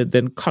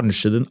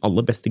kanskje den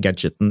aller beste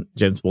gadgeten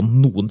James Bond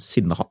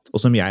noensinne hatt, og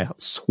som jeg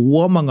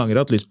så mange ganger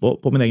har hatt lyst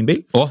på min egen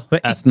bil. Og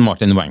Aston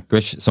Martin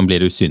Vanquish som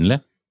blir usynlig,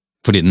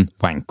 fordi den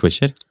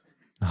vanquisher.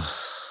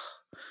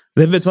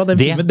 Vet du hva, den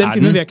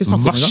filmen vil jeg ikke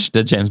snakke om engang. Det er den verste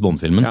James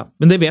Bond-filmen. Ja,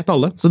 men det vet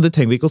alle, så det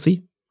trenger vi ikke å si.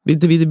 Vi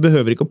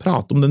behøver ikke å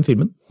prate om den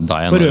filmen.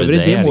 For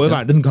øvrig, det må jo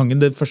være den gangen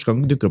det første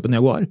gang dukker opp en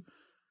Jaguar.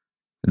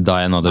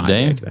 Die Another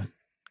Day?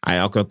 Nei,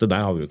 akkurat det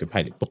der har vi jo ikke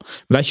peiling på.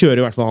 Men der kjører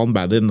i hvert fall han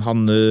Badin,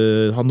 han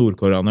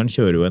nordkoreaneren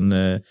kjører jo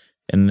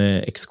en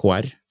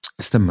XKR.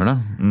 Stemmer det.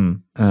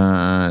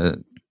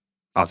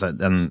 Altså,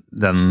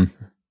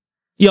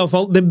 I alle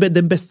fall,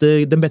 den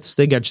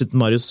beste gadgeten,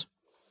 Marius.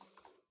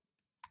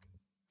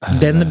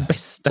 Den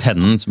beste.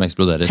 Pennen som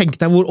eksploderer. Tenk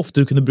deg hvor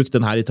ofte du kunne brukt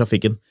den her i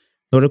trafikken.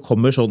 Når det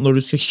kommer sånn, når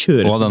du skal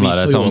kjøre forbi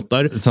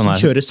Toyotaer som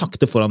kjører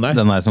sakte foran deg.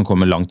 Den der som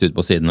kommer langt ut på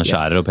siden og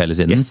skjærer opp hele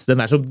siden. Yes,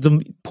 den der som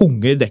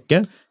punger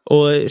dekket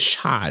og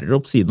skjærer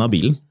opp siden av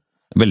bilen.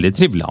 Veldig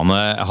trivelig.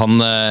 Han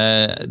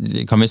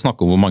kan vi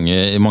snakke om hvor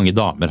mange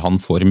damer han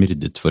får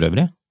myrdet for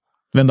øvrig?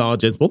 Men da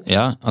James Bond?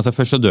 Ja, altså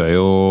først så dør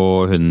jo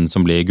hun som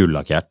blir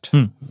gullakkert.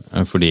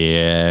 Fordi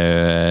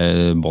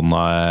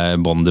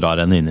Bond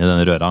drar henne inn i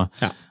den røra.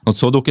 Ja. Og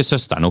så dukker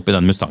søsteren opp i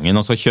den Mustangen,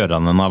 og så kjører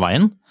han henne av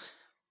veien.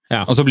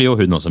 Ja. Og så blir jo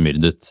hun også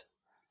myrdet.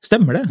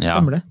 Stemmer det,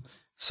 stemmer det.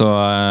 Så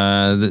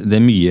det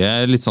er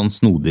mye litt sånn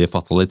snodige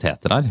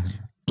fataliteter her.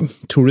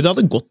 Tror du det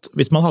hadde gått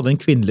hvis man hadde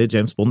en kvinnelig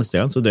James Bond neste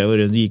gang, så det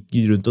gikk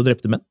rundt og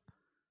drepte menn?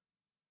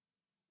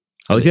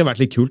 Hadde ikke det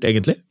vært litt kult,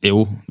 egentlig?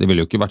 Jo, det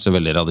ville jo ikke vært så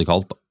veldig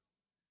radikalt, da.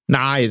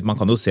 Nei, man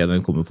kan jo se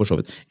den kommer for så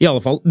vidt. I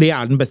alle fall, det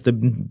den beste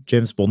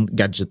James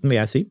Bond-gadgeten, vil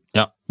jeg si.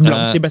 Ja.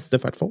 Blant de beste,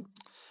 i hvert fall.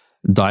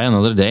 Die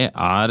Another Day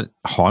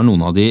har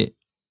noen av de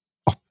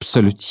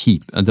absolutt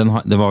kjipe...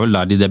 Det var vel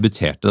der de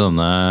debuterte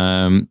denne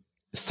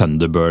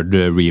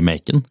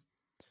Thunderbird-remaken.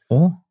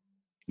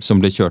 Som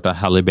ble kjørt av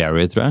Halle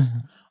Berry, tror jeg.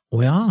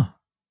 Ja.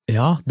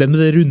 Ja, den med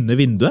det runde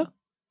vinduet?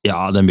 Ja,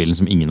 den bilen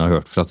som ingen har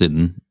hørt fra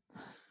siden.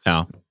 Ja.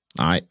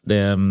 Nei,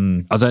 det...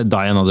 Altså,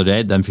 Die Another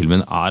Day, den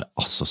filmen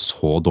altså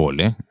så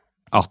dårlig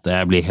at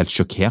jeg blir helt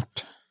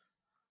sjokkert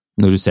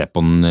når du ser på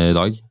den i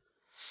dag.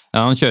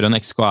 Ja, han kjører en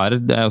XKR,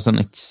 det også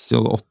en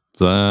X8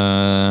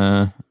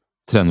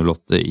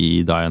 308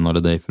 i Die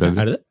Another Day for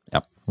øvrig. Det det? Ja.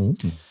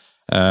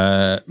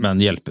 Men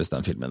hjelpes,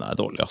 den filmen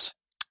dårlig, altså.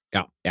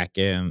 Ja, jeg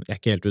er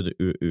ikke helt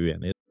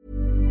uenig.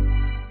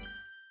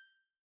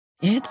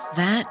 It's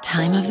that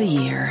time of the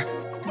year.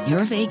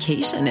 Your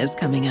vacation is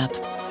coming up.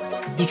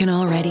 You can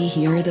already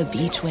hear the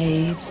beach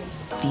waves,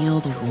 feel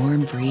the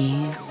warm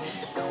breeze,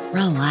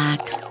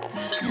 relax,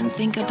 and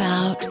think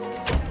about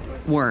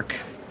work.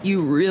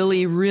 You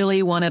really,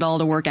 really want it all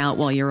to work out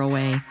while you're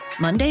away.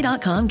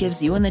 Monday.com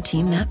gives you and the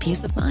team that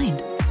peace of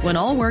mind. When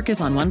all work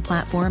is on one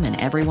platform and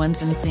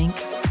everyone's in sync,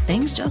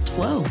 things just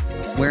flow.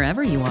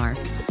 Wherever you are,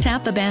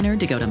 tap the banner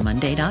to go to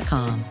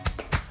Monday.com.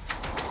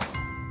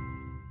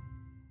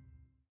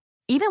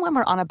 Even when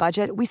we're on a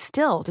budget, we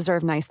still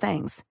deserve nice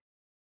things.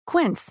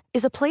 Quince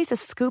is a place to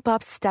scoop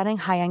up stunning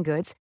high-end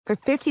goods for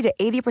 50 to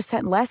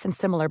 80% less than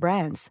similar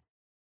brands.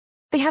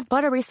 They have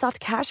buttery soft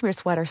cashmere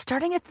sweaters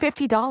starting at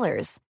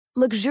 $50,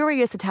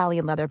 luxurious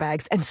Italian leather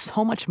bags, and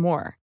so much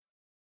more.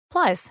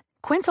 Plus,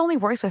 Quince only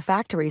works with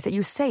factories that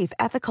use safe,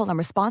 ethical, and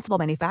responsible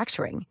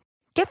manufacturing.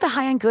 Get the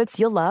high-end goods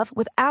you'll love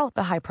without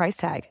the high price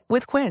tag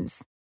with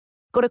Quince.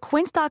 Go to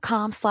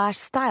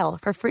quince.com/style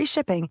for free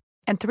shipping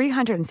and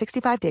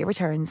 365-day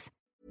returns.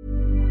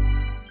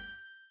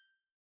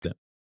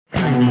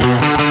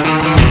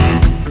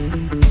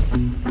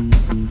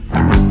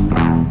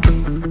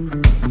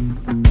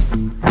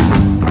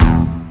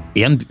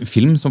 En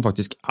film som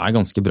faktisk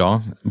ganske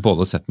bra,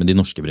 både sett med de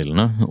norske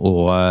brillene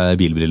og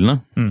bilbrillene,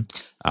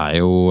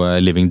 jo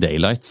Living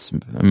Daylights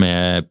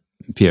med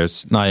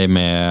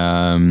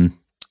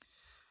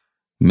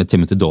med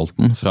Timothy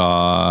Dalton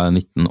fra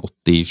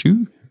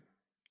 1987.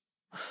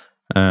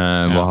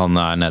 Hvor han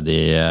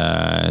nede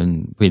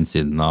på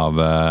innsiden av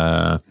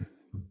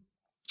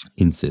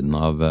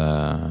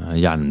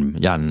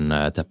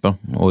jernteppet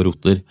og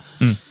roter.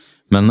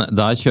 Men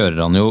der kjører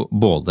han jo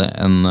både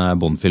en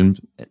Bond-film,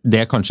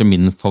 det kanskje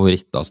min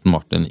favoritt Aston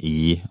Martin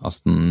i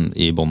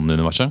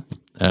Bond-universet,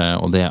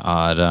 og det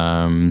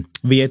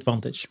V8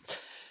 Vantage.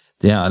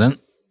 Det en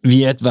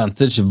V8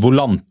 Vantage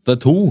Volante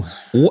 2.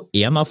 Og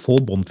en av få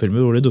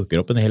Bond-filmer hvor det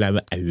dukker opp en hel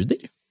med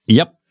Audier.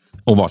 Ja,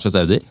 og hva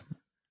slags Audier?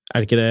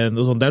 Det ikke det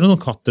noe sånt? Det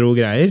noen katter og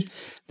greier.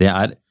 Det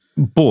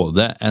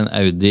både en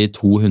Audi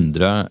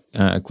 200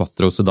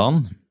 Quattro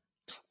sedan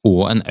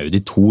og en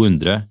Audi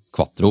 200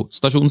 Quattro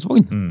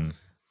stasjonsvogn.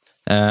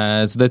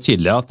 Så det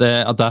tydelig at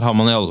der har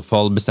man I alle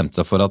fall bestemt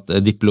seg for at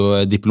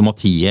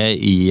diplomatiet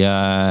I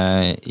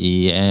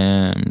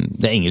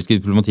det engelske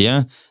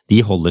diplomatiet,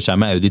 de holder seg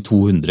med Audi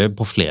 200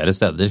 på flere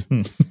steder.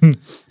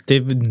 Det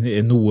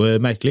noe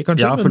merkelig,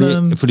 kanskje? Ja,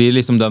 fordi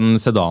liksom den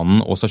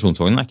sedanen og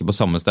stasjonsvognen ikke på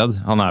samme sted.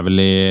 Han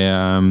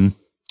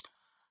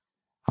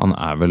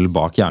vel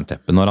bak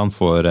jernteppet når han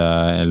får,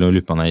 eller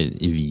lurer på han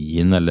I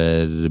Wien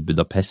eller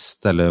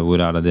Budapest, eller hvor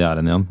det de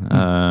en igjen?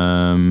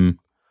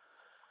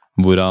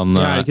 Hvor han...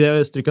 Ja, ikke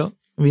det Østerrike da?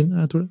 Wien,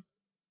 jeg tror det.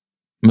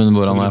 Men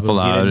hvor han I hvert fall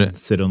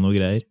grenser og noe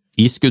greier.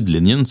 I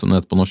skuddlinjen, som det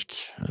heter på norsk.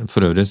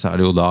 For øvrig så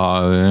det jo da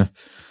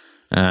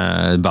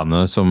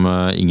bandet som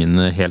ingen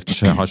helt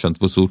har skjønt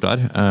hvor stort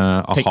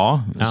A-ha,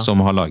 som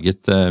har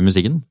laget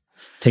musikken.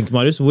 Tenk,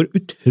 Marius, hvor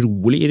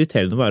utrolig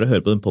irriterende det å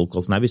høre på den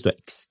podcasten her hvis du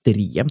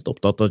ekstremt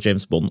opptatt av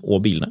James Bond og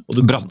bilene. Og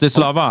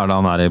Bratislava det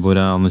han I, hvor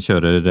han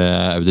kjører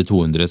Audi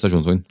 200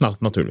 stasjonsvogn.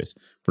 Naturligvis.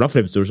 For da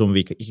fremstår det som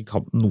vi ikke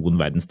kan noen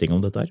verdens ting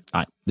om dette her.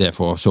 Nei, det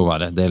får så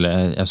være.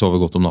 Jeg sover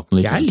godt om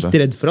natten. Jeg litt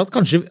redd for at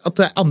kanskje at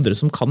det andre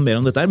som kan mer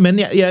om dette her,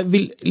 men jeg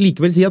vil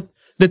likevel si at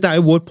dette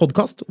jo vår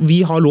podcast.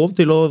 Vi har lov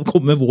til å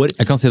komme med vår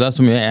jeg kan si det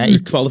så mye.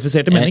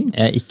 Ukvalifiserte mening.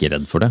 Jeg ikke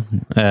redd for det,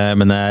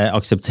 men jeg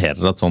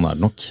aksepterer at sånn det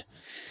nok.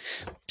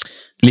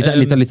 Litt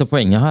av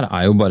poenget her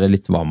jo bare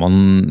litt hva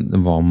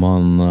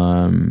man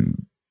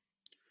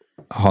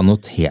har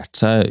notert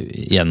seg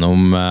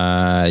gjennom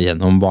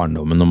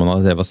barndommen når man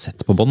har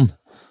sett på bånd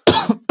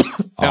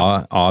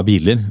av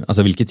biler.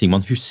 Altså hvilke ting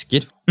man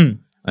husker.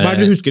 Hva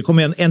det du husker? Kom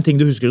igjen, en ting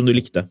du husker om du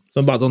likte.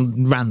 Bare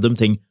sånn random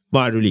ting.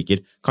 Hva det du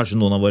liker? Kanskje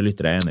noen av våre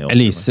lyttere enige om.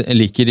 Jeg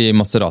liker de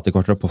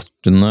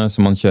Maserati-kvartrapportene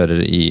som man kjører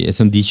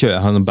som de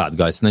bad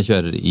guysene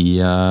kjører i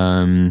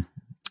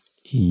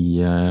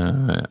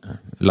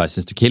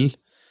License to Kill.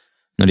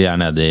 Når de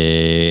nede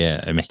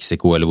I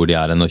Mexico, eller hvor de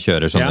og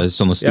kjører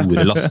sånne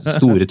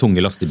store,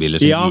 tunge lastebiler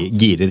som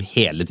girer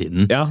hele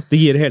tiden. Ja, de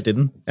girer hele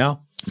tiden, ja.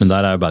 Men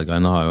der jo bad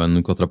guyene har jo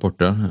en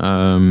quattraporte.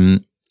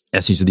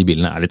 Jeg synes jo de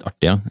bilene litt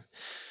artige.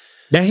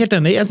 Det helt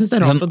enig, jeg synes det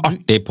rart sånn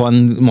artig på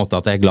en måte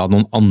at jeg glad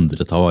noen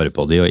andre tar vare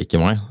på de, og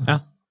ikke meg. Ja,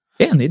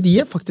 jeg enig, de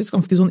faktisk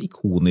ganske sånn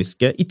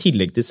ikoniske, I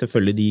tillegg til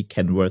selvfølgelig de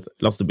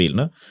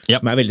Kenworth-lastebilene,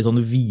 som veldig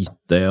sånn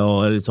hvite og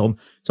litt sånn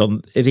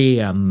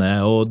rene,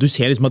 og du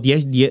ser liksom at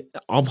de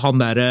av han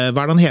der,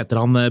 hva det han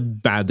heter, han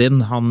Badin,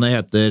 han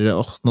heter,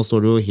 nå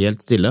står det jo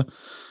helt stille,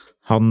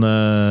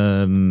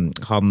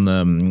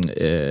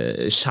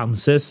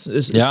 Sanchez,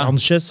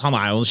 han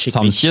jo en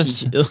skikkelig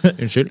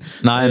unnskyld.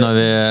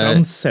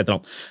 Frans heter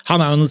han. Han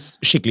jo en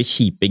skikkelig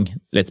kjiping,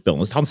 let's be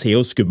honest. Han ser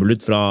jo skummel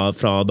ut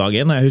fra dag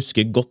 1, og jeg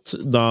husker godt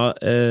da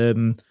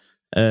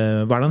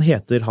hva det han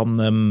heter, han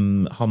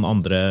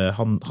andre,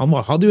 han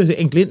hadde jo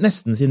egentlig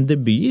nesten sin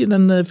debut I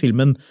den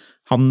filmen,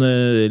 han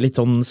litt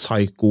sånn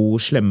psycho,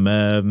 slemme,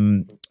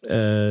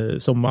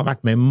 som har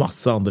vært med I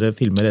masse andre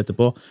filmer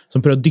etterpå,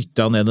 som prøver å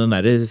dytte han ned den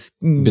der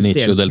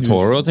Benicio del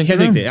Toro, tenker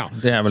du? Helt riktig, ja.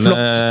 Det vel så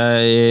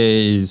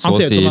å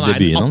si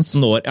debuten hans.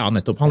 År, ja,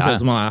 nettopp. Han ser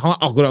ut som han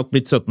har akkurat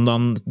blitt 17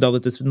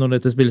 når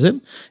dette spilles inn,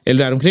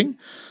 eller der omkring.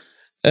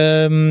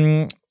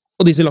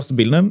 Og disse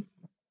lastebilene,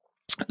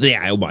 det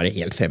jo bare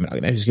helt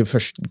fremragende. Jeg husker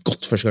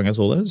første gang jeg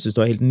så det. Jeg synes det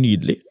var helt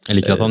nydelig. Jeg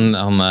liker at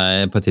han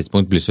på et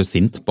tidspunkt blir så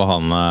sint på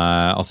han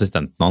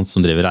assistenten hans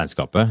som driver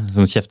regnskapet,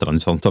 som kjefter han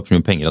ut for han tar så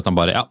mye penger at han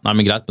bare, nei,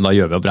 men greit, men da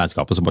gjør vi opp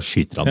regnskapet, så bare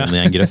skyter han den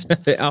I en grøft.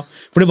 Ja,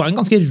 for det var en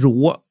ganske rå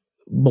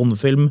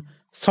Bond-film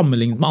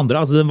sammenlignet med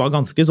andre. Altså, den var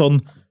ganske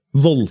sånn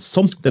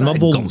voldsom. Den var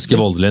voldelig.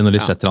 Ganske voldelig når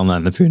de setter han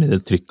denne fyren I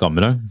det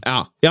trykkammeret.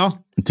 Ja.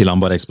 Til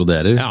han bare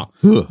eksploderer. Ja.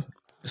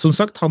 Som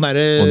sagt, han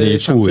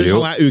Chances,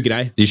 han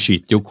ugrei. De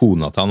skyter jo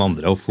kona til han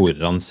andre og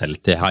forer han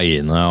selv til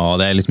heiene, og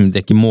det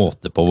det ikke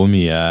måte på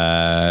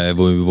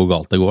hvor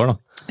galt det går da.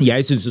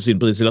 Jeg synes jo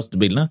synd på disse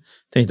lastebilene.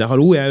 Tenkte,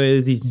 hallo,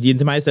 gi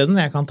den til meg I stedet,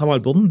 jeg kan ta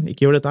vare på den,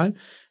 ikke gjør dette her.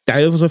 Det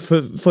jo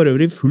for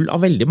øvrig full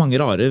av veldig mange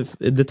rare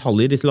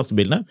detaljer disse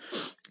lastebilene.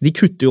 De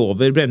kutter jo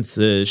over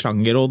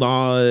bremseslanger, og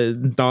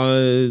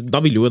da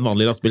vil jo en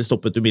vanlig lastebil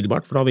stoppet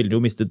umiddelbart, for da vil de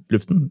jo mistet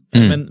luften.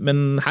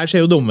 Men her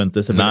skjer jo det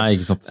omvendte, selvfølgelig. Nei,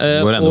 ikke sant. Det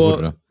går enda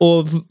fortere.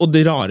 Og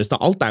det rareste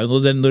av alt jo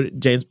når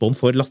James Bond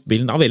får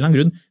lastebilen av en eller annen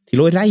grunn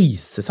til å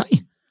reise seg.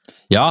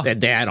 Ja.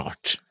 Det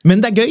rart.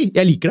 Men det gøy,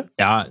 jeg liker det.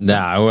 Ja,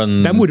 det jo en...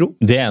 Det moro.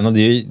 Det en av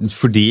de,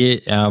 fordi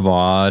jeg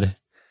var...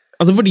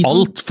 Altså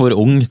alt for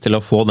ung til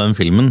å få den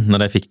filmen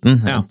når jeg fikk den.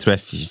 Jeg tror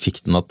jeg fikk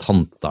den av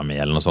tanta mi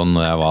eller noe sånt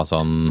når jeg var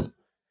sånn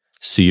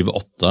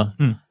 7-8.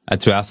 Jeg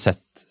tror jeg har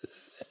sett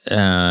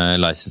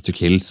License to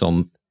Kill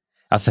sånn,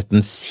 jeg har sett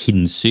den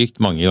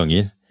sinnssykt mange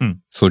ganger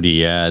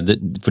fordi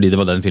det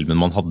var den filmen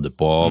man hadde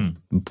på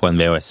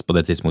en VHS på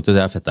det tidspunktet,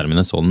 så jeg har fetterne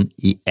mine sånn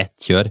I ett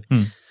kjør.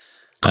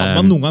 Kan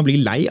man noen gang bli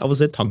lei av å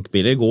se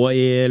tankbiler gå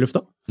I lufta?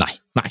 Nei.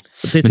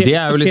 Se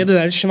det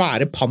der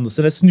svære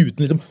panseret,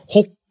 snuten liksom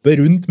hoppe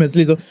rundt mens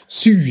det liksom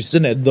suser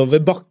nedover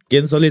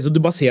bakken, så liksom du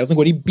bare ser at den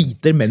går I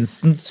biter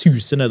mens den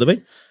suser nedover.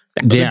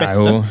 Det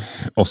jo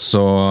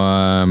også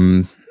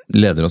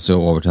leder oss jo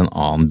over til en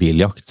annen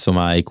biljakt som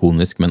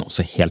ikonisk, men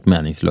også helt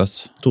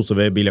meningsløs.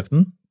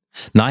 2CV-biljakten?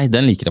 Nei,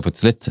 den liker jeg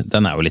faktisk litt.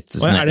 Den jo litt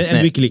er det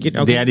en du ikke liker?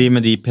 Okay. Det de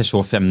med de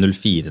Peugeot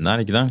 504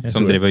 der, ikke det?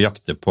 Som driver og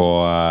jakter på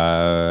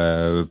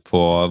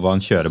hva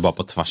han kjører bare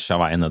på tvers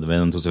av veien nedover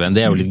den 2CV-en.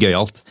 Det jo litt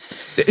gøyalt.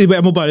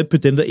 Jeg må bare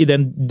putte inn det. I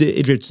den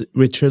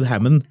Richard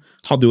Hammond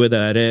hadde jo det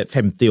der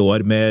 50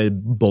 år med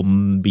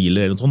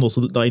Bond-biler eller noe sånt, og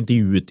så da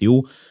intervjuet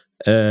jo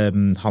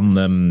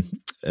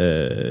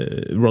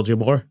Roger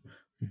Moore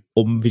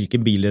om hvilke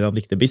biler han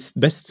likte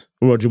best.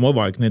 Roger Moore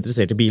var jo ikke noe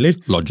interessert i biler.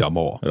 Roger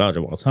Moore.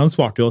 Så han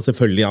svarte jo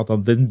selvfølgelig at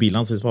den bilen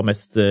han syntes var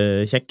mest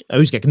kjekk.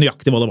 Jeg husker ikke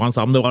nøyaktig hva det var han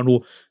sa, men det var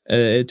noe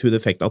to the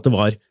effect at det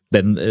var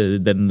den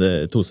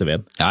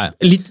 2CV-en. Ja.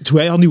 Litt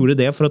tror jeg han gjorde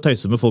det for å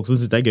tøyse med folk som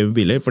synes det gøy med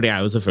biler, for det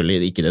jo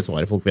selvfølgelig ikke det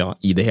svaret folk vil ha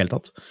i det hele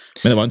tatt.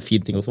 Men det var en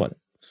fin ting å svare.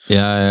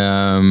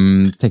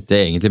 Jeg tenkte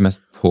egentlig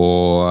mest på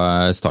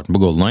starten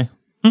på GoldenEye.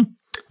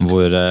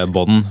 Hvor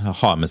Bond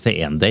har med seg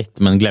en date,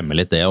 men glemmer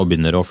litt det og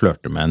begynner å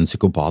flørte med en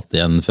psykopat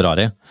i en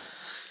Ferrari.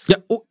 Ja,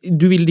 og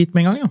du vil dit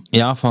med en gang, ja?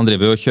 Ja, for han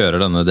driver jo og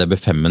kjører denne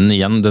DB5-en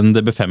igjen. Den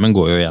DB5-en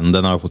går jo igjen,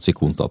 den har jo fått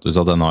ikonstatus,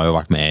 og den har jo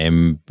vært med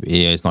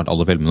i snart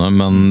alle filmene,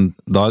 men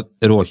da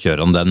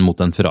råkjører han den mot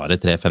en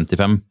Ferrari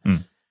 355,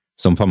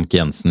 som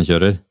Famke Jensen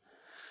kjører.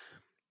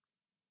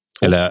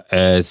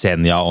 Eller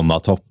Senja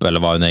Onna Top, eller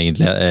hva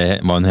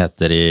hun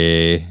heter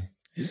i...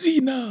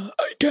 Zina,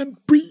 I can't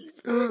breathe.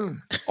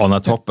 On a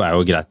top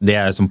jo greit. Det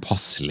som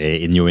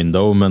passelig in your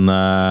window, men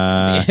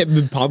det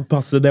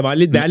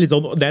litt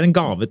sånn, det en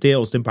gave til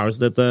Austin Powers,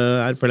 dette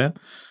her, føler jeg.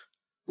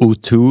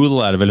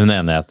 O'Toole det vel hun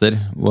ene heter.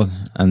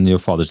 And your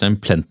father's name,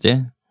 Plenty.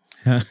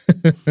 Ja.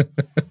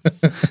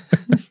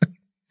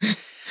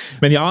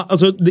 Men ja,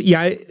 altså,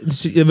 jeg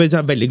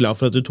veldig glad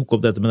for at du tok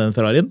opp dette med den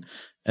Ferrarien.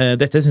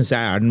 Dette synes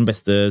jeg den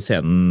beste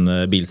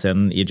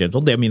bilscenen i James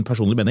Bond. Det min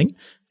personlige mening.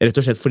 Rett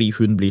og slett fordi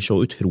hun blir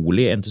så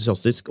utrolig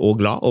entusiastisk og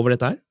glad over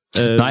dette her.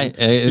 Nei,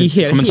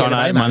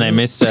 kommentaren my name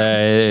is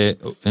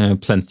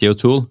Plenty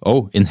O'Toole.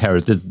 Oh,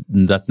 inherited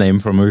that name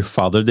from your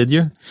father, did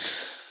you?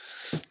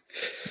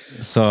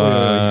 Så...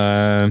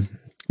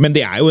 Men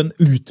det jo en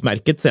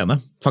utmerket scene,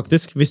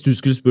 faktisk. Hvis du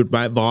skulle spurt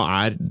meg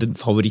hva den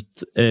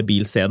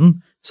favorittbilscenen,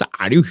 så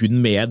det jo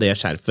hun med det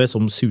skjerfet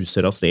som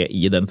suser av sted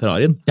i den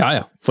Ferrarien.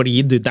 Ja.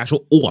 Fordi det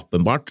så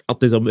åpenbart at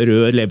liksom,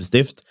 rød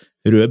leppestift,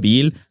 rød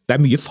bil,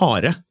 det mye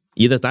fare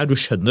i dette her. Du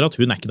skjønner at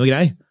hun ikke noe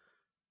grei.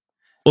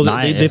 Og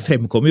det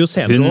fremkommer jo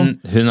senere også.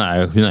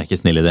 Hun ikke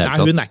snill i det hele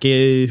tatt. Nei,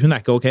 hun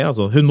ikke ok,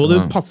 altså. Hun må du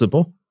passe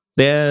på.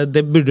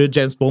 Det burde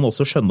James Bond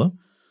også skjønne.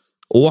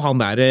 Og han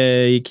der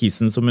i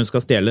kisen som hun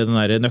skal stjele den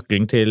der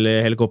nøkkelen til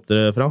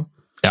helikopteret fra.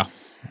 Ja.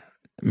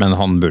 Men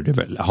han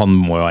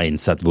må jo ha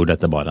innsett hvor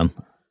dette bar hen.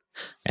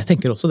 Jeg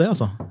tenker også det,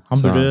 altså.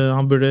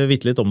 Han burde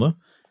vite litt om det.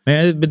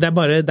 Men det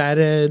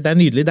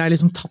nydelig. Det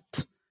liksom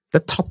tatt.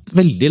 Det tatt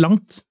veldig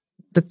langt.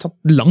 Det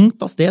tatt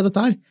langt av sted,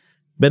 dette her.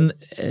 Men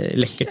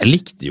lekkert. Jeg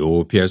likte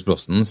jo Pierce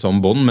Brosnan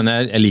som Bond, men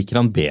jeg liker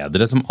han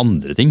bedre som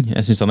andre ting.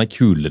 Jeg synes han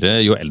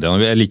kulere jo eldre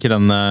han Jeg liker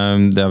den,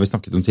 det har vi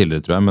snakket om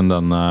tidligere, tror jeg, men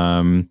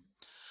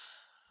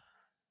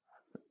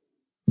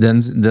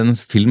den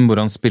film hvor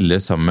han spiller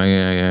sammen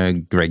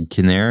med Greg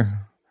Kinnear,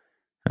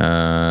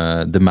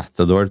 The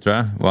Matador, tror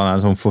jeg, hvor han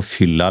en sånn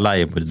forfylla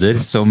leiemorder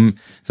som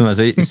så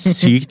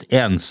sykt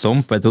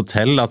ensom på et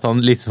hotell at han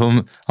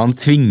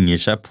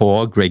tvinger seg på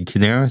Greg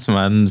Kinnear, som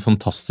en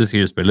fantastisk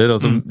skuespiller,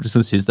 og som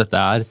synes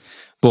dette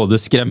både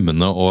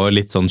skremmende og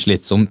litt sånn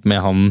slitsomt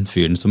med han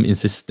fyren som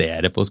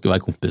insisterer på å skulle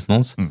være kompisen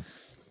hans.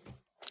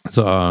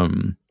 Så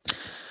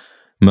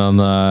men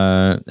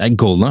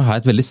GoldenEye har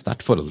et veldig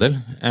sterkt forhold til.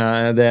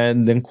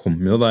 Den kom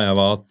jo da jeg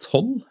var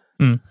 12.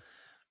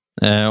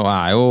 Og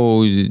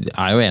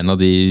jo en av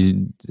de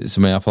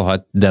som i hvert fall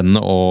har den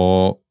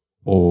og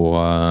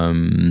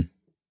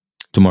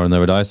Tomorrow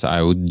Never Dies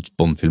jo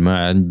Bond-filmer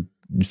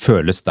jeg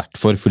føler sterkt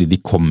for, fordi de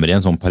kommer i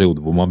en sånn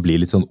periode hvor man blir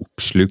litt sånn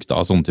oppslukt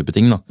av sånne type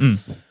ting da.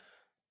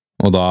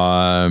 Og da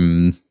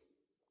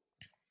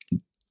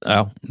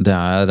ja, det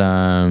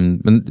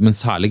men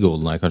særlig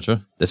GoldenEye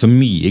kanskje. Det så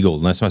mye i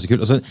GoldenEye som så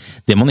kult. Altså,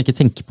 det man ikke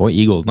tenker på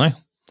i GoldenEye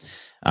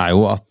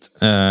jo at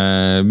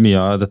mye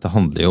av dette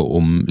handler jo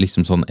om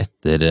liksom sånn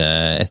etter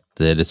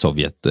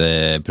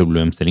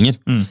Sovjet-problemstillinger.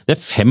 Det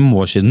 5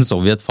 år siden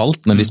Sovjet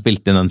falt når de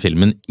spilte inn den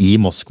filmen i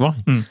Moskva.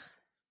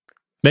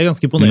 Det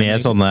ganske imponerende.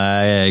 Med sånne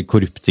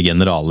korrupte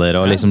generaler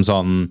og liksom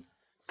sånn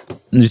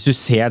hvis du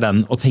ser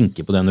den og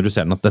tenker på det når du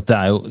ser den at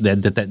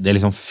dette det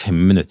liksom 5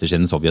 minutter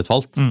siden Sovjet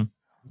falt,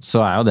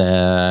 så jo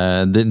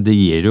det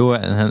gir jo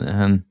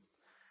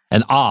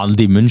en annen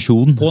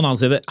dimensjon. På en annen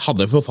side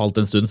hadde det forfalt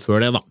en stund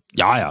før det da.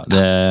 Ja,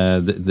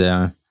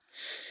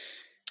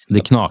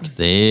 det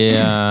knakte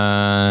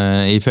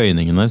i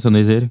føyningene, som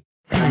de sier.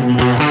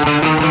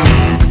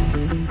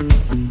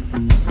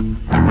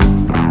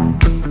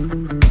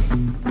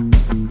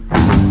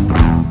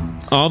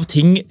 Av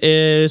ting,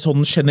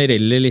 sånn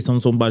generelle, liksom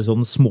sånn, bare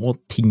sånn små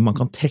ting man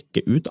kan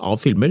trekke ut av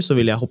filmer, så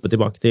vil jeg hoppe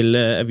tilbake til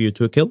A View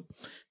to a Kill.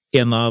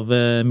 En av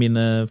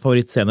mine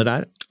favorittscener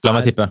der. La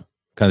meg tippe.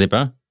 Kan jeg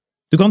tippe?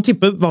 Du kan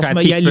tippe hva som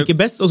jeg liker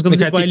best, og så kan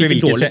du tippe hva jeg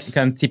liker dårligst.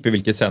 Kan jeg tippe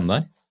hvilke scenen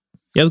det er?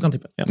 Ja, du kan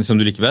tippe. Ja. Som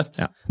du liker best?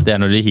 Ja. Det er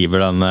når de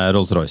hiver den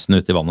Rolls-Roycen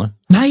ut i vannet.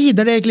 Nei,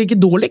 det er det jeg liker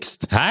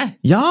dårligst. Hæ?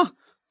 Ja,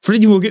 for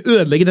de må jo ikke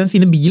ødelegge den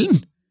fine bilen.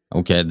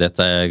 Ok,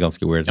 dette er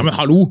ganske weird. Ja, men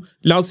hallo,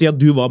 la oss si at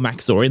du var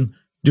Max Zorin.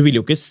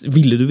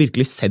 Ville du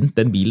virkelig sendt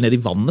den bilen ned i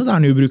vannet? Det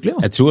er den ubrukelig,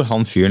 da. Jeg tror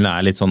han fyren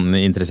er litt sånn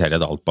interessert i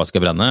at alt bare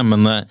skal brenne,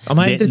 men...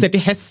 Han er interessert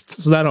i hest,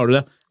 så der har du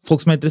det.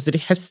 Folk som er interessert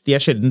i hest, de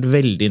er sjelden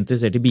veldig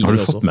interessert i biler også. Har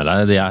du fått med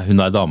deg hun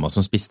der dama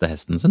som spiste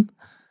hesten sin?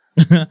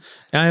 Ja,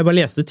 jeg bare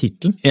leste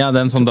titlen. Ja, det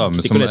er en sånn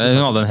dame som hun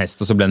hadde en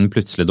hest, og så ble den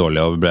plutselig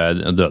dårlig og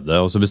døde,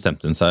 og så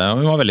bestemte hun seg,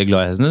 og hun var veldig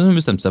glad i hesten, hun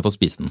bestemte seg for å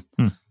spise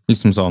den.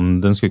 Liksom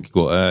sånn, den skulle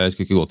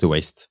ikke gå til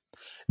waste.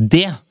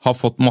 Det har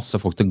fått masse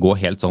folk til å gå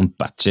helt sånn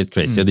batshit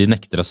crazy, og de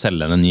nekter å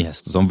selge en ny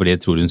hest og sånn, fordi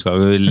jeg tror hun skal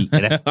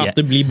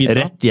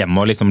rett hjem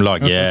og liksom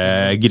lage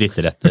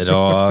gryteretter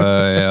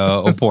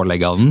og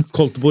pålegge av den.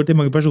 Koldtbord til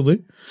mange personer.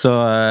 Så,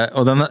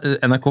 og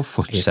NRK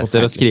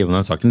fortsetter å skrive om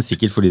den saken,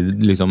 sikkert fordi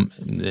liksom,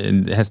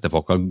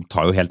 hestefolka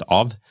tar jo helt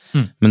av.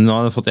 Men nå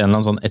har det fått en eller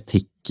annen sånn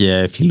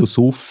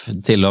etikkfilosof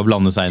til å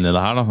blande seg inn i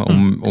det her. Da,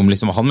 om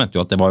liksom, han mente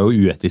jo at det var jo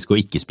uetisk å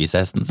ikke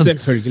spise hesten.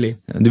 Selvfølgelig.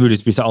 Du burde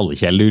spise alle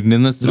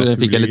kjæledyrene dine,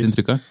 fikk jeg litt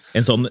inntrykk av.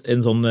 En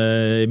sånn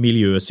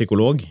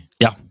miljøpsykolog.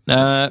 Ja,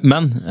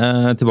 men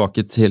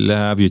tilbake til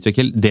Beauty og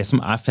Kill. Det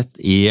som er fett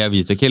i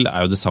Beauty og Kill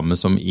er jo det samme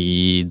som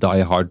i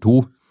Die Hard 2.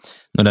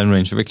 Når den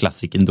Range Rover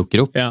Classicen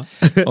dukker opp,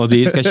 og de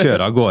skal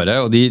kjøre av gårde,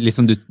 og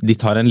de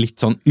tar en litt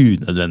sånn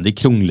unødvendig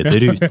kronglete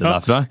rute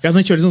derfra. Ja,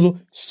 den kjører sånn.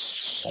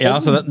 Ja,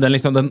 så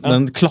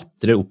den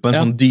klatrer opp en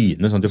sånn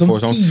dyne, sånn at du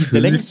får sånn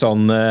fullt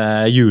sånn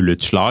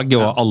hjulutslag,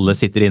 og alle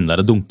sitter inne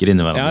der og dunker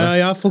inn i hverandre.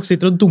 Ja, folk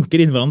sitter og dunker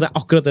inn i hverandre, det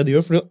er akkurat det de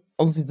gjør, for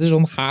han sitter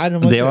sånn her.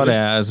 Det var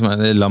det som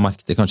jeg la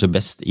merke til kanskje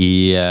best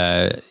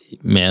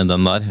med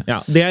den der.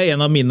 Ja, det er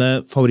en av mine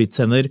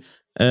favorittscener.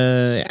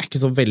 Jeg er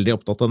ikke så veldig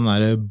opptatt av den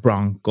der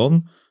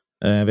Broncoen.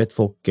 Jeg vet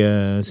folk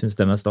synes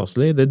den er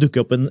staselig. Det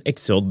dukker opp en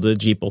XJ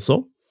Jeep også.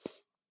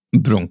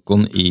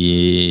 Broncoen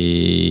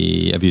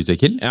i Beauty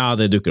Kill? Ja,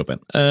 det dukker opp en.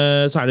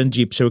 Så er det en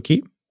Jeep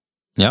Cherokee.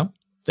 Ja.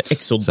 Det er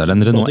XJ så er det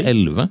en Renault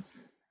 11.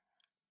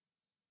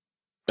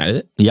 Er det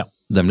det? Ja,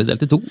 den ble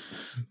delt i 2.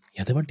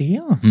 Ja, det var det,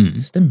 ja.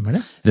 Stemmer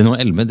det.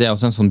 Renault 11, det er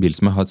også en sånn bil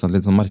som jeg har et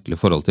litt sånn merkelig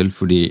forhold til,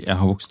 fordi jeg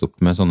har vokst opp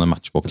med sånne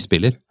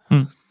Matchbox-biler.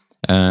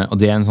 Og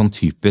det er en sånn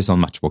typisk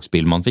sånn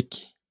Matchbox-bil man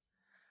fikk.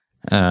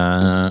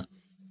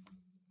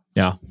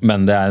 Ja,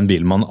 men det er en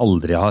bil man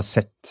aldri har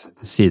sett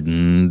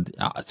siden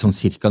sånn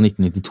cirka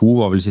 1992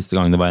 var vel siste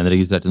gang det var en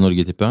registrert i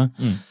Norge, tipper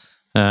jeg.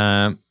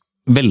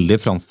 Veldig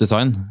fransk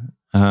design.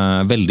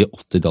 Veldig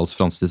 80-talls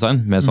fransk design,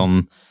 med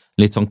sånn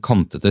litt sånn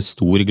kantete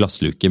stor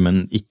glassluke,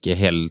 men ikke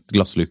helt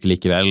glassluke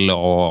likevel,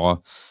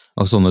 og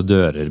sånne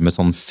dører med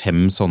sånn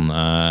 5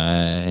 sånne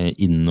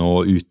inn-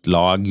 og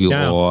utlag,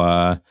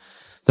 og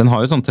den har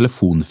jo sånne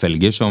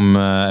telefonfelger som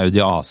Audi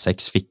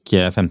A6 fikk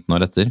 15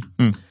 år etter.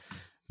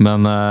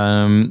 Men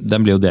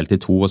den blir jo delt i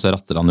 2, og så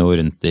ratter han jo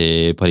rundt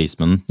i Paris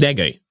med den. Det er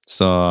gøy.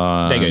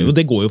 Det er gøy, og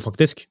det går jo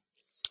faktisk.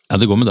 Ja,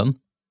 det går med den.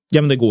 Ja,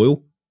 men det går jo.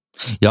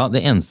 Ja,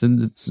 det eneste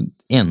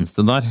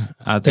der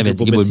er jeg vet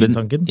ikke hvor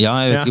bensintanken? Ja,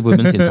 jeg vet ikke hvor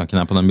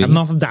bensintanken er på den bilen.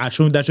 Ja, men det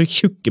er så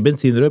tjukke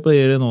bensinrør på de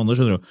Renaultene,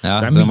 skjønner du. Ja,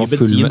 det er mye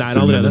bensin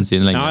der allerede.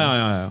 Bensin lenge.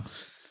 Ja.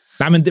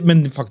 Nei,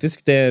 men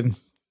faktisk,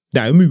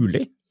 det er jo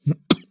mulig.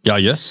 Ja,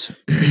 jøss.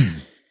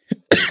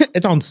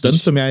 Et annet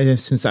stunt som jeg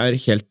synes er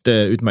helt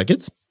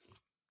utmerket,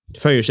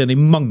 føyer seg inn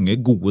i mange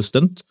gode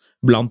stunt,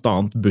 blant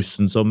annet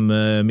bussen som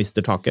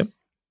mister taket.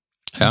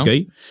 Ja.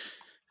 Gøy.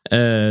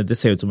 Det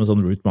ser ut som en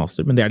sånn Route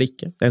Master, men det er det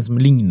ikke. Det er en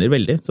som ligner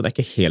veldig, så det er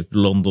ikke helt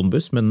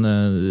London-buss, men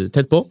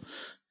tett på.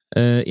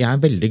 Jeg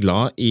er veldig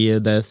glad i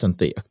det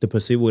stuntet i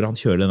Octopussy, hvor han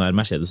kjører den der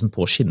Mercedesen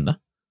på skinne.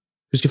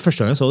 Husker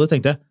første gang jeg så det,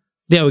 tenkte jeg,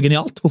 det er jo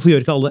genialt, hvorfor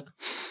gjør ikke alle det?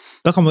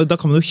 Da kan man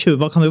jo kjøre,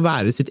 hva kan jo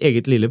være sitt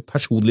eget lille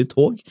personlige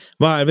tog?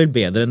 Hva er vel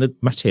bedre enn et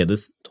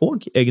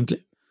Mercedes-tog,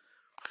 egentlig?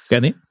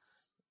 Enig?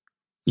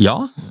 Ja,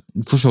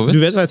 for så vidt.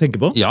 Du vet hva jeg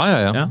tenker på? Ja.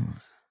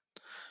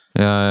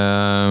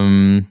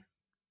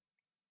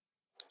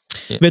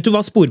 Vet du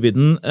hva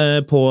sporvidden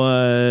på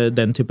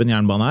den typen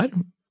jernbane er?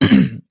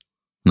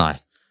 Nei.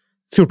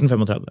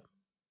 14,35.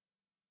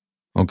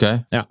 Ok.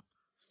 Ja.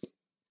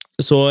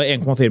 Så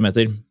 1,4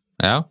 meter.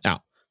 Ja.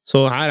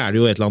 Så her er det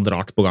jo et eller annet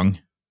rart på gang.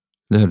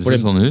 Det høres jo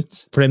sånn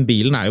ut. For den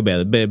bilen er jo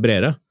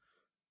bredere.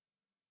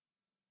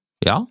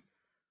 Ja.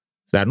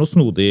 Det er noe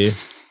snodig.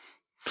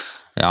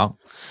 Ja.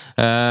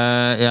 Det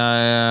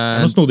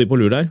er noe snodig på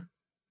lur der.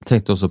 Jeg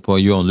tenkte også på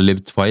You Only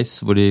Live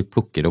Twice, hvor de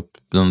plukker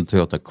opp den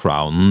Toyota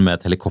Crownen med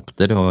et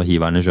helikopter og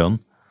hiver den i sjøen.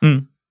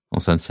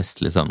 Også en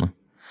festlig scene.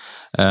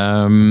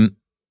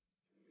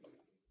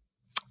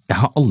 Jeg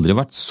har aldri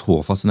vært så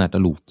fascinert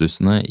av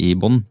Lotusene i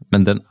Bond,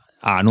 men den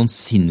er noen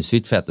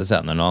sinnssykt fete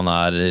scener når han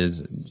er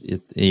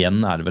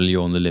igjen er det vel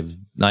You Only Live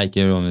nei,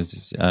 ikke You Only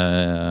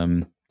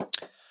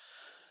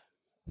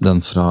den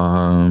fra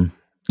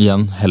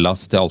igjen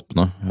Hellas til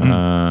Alpene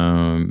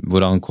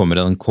hvor han kommer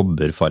i den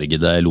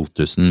kobberfargede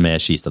Lotusen med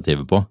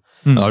skistativet på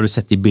Da har du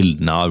sett de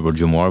bildene av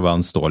Roger Moore, hvor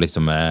han står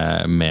liksom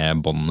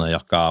med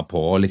båndjakka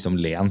på, liksom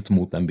lent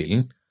mot den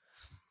bilen.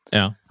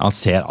 Ja. Han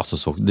ser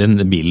altså den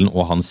bilen,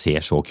 og han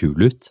ser så kul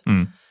ut.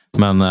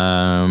 Men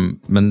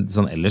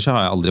sånn, ellers har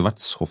jeg aldri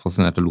vært så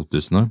fascinert av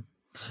Lotusene.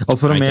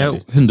 Alfa Romeo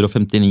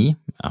 159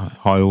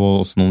 har jo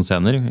også noen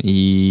scener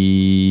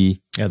i...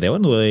 Ja, det var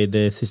noe i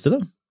det siste da.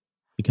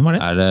 Hvilken var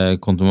det? Er det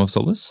Quantum of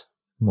Solace?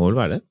 Må vel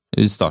være det.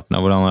 I starten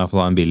av hvor han i hvert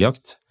fall har en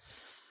biljakt.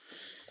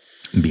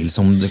 En bil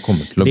som det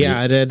kommer til å bli...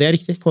 Det er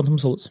riktig, Quantum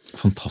of Solace.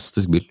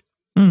 Fantastisk bil.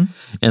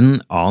 En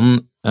annen...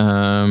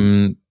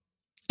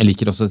 jeg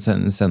liker også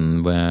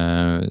scenen hvor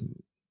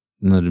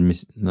når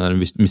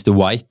Mr.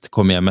 White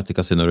kom hjem etter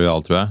Casino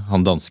Royale, tror jeg,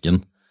 han dansken,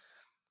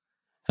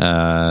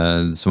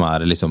 som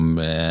er liksom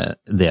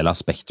del av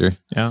Spectre.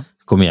 Ja.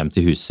 Kommer hjem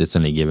til huset sitt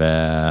som ligger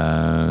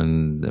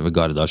ved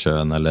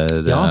Gardasjøen eller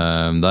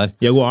der.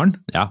 Jaguaren.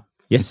 Ja.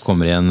 Yes.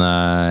 Kommer i en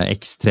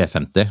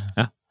X350.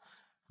 Ja.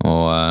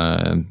 Og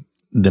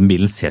den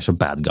bilen ser så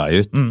bad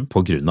guy ut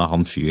på grunn av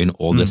han fyren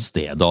og det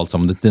stedet og alt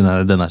sammen. Den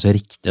er så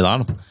riktig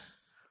der, da.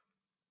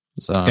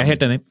 Så. Jeg er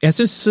helt enig. Jeg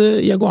synes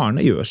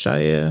Jaguarene gjør seg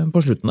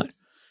på slutten der.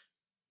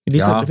 I de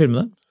senere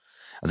filmene.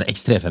 Altså,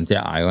 X350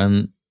 er jo en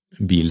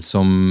bil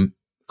som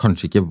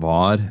kanskje ikke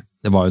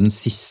det var jo den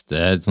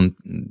siste sånn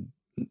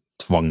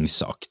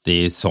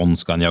tvangsaktig, sånn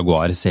skal en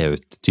Jaguar se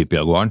ut, type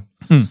Jaguaren.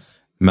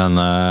 Men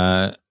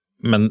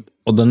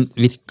og den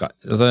virka,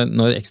 altså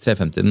når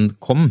X350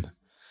 kom,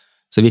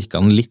 så virka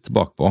den litt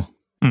bakpå.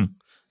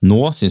 Nå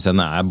synes jeg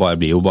den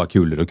blir jo bare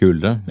kulere og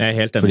kulere. Jeg er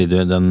helt enig. Fordi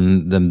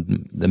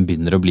den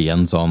begynner å bli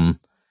en sånn,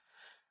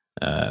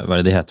 hva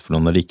er det heter for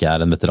noe når det ikke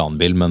er en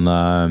veteranbil, men...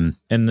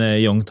 en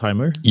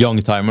youngtimer.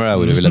 Youngtimer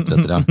ordet vi lett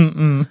etter, ja.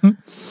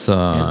 Så...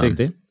 Helt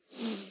riktig.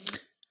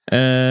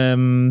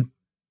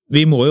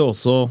 Vi må jo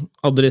også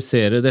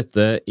adressere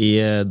dette i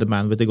The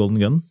Man with the Golden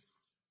Gun,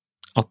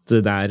 at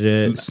det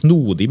er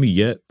snodig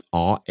mye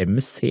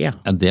AMC. Ja,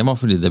 det var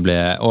fordi det ble,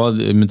 og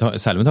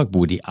særlig med takk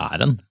hvor de er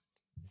den.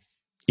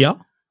 Ja.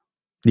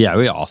 De er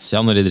jo i Asia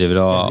når de driver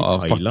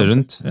og farter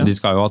rundt. Ja. De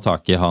skal jo ha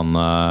tak i han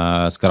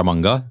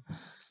Scaramanga.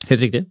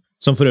 Helt riktig.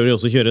 Som for øvrig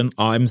også kjører en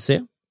AMC.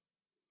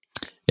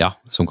 Ja,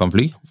 som kan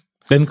fly.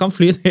 Den kan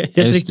fly,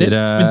 helt riktig.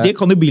 Men det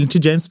kan jo bilen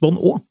til James Bond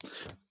også.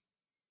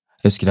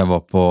 Jeg husker jeg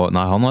var på...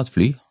 Nei, han har et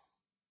fly.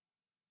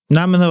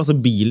 Nei, men altså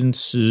bilen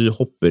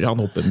hopper, han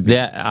hopper.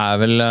 Det er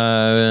vel...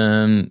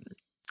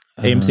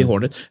 AMC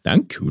Hornet. Det er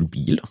en kul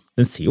bil, da.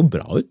 Den ser jo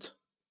bra ut.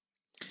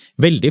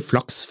 Veldig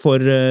flaks for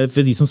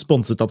de som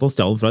sponset at han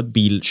stjal fra et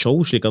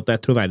bilshow, slik at det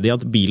er troverdig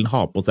at bilen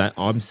har på seg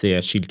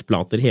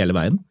AMC-skiltplater hele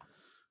veien.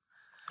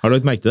 Har du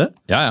ikke merket det?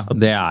 Ja.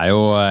 Det er jo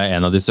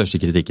en av de største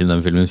kritikkene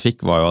den filmen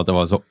fikk, var jo at det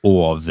var så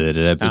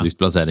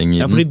overproduktplassering i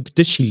den. Ja, fordi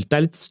det skiltet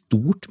er litt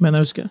stort, mener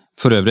jeg husker.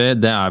 For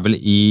øvrig, det er vel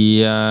i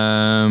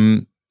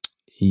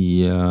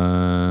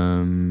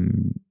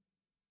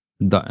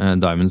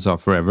Diamonds Are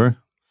Forever,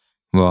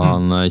 hvor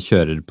han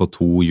kjører på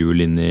 2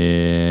 hjul inn i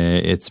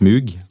et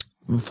smug.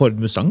 Ford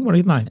Mustang, var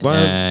det ikke?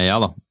 Nei. Ja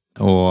da.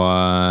 Og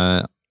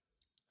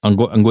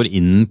han går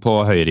inn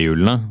på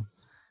høyrehjulene,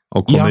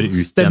 og kommer ut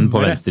igjen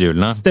på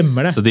venstrehjulene.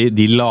 Stemmer det. Så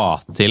de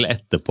la til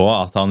etterpå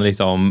at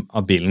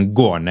at bilen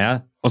går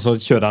ned, og så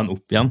kjører han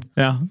opp igjen.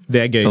 Ja, det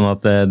er gøy. Sånn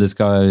at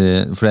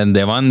for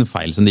det var en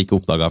feil som de ikke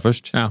oppdaget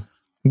først. Ja,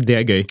 det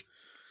er gøy.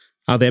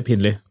 Ja, det er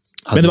pinlig.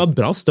 Men det var et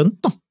bra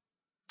stunt, da.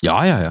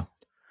 Ja.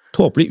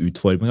 Tåpelig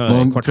utforming av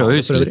kvartalet. Man prøver å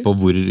huske litt på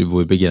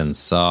hvor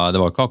begrenset, det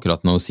var ikke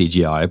akkurat noe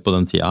CGI på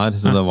den tida her,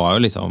 så det var jo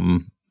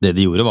liksom, det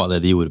de gjorde var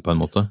det de gjorde på en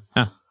måte.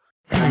 Ja.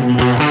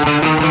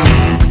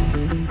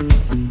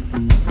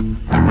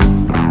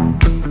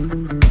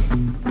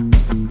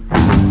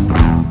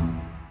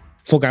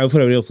 Folk er jo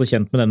for øvrig også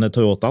kjent med denne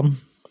Toyotaen,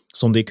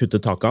 som de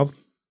kuttet tak av.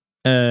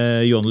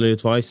 You Only Live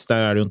Twice,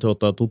 der er det jo en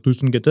Toyota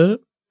 2000 GT.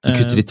 De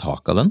kutter de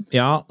tak av den?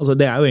 Ja, altså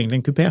det er jo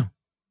egentlig en kupé.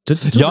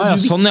 Ja,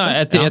 sånn,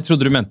 ja. Jeg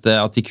trodde du mente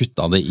at de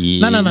kutta det i...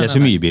 Nei. Det er så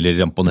mye biler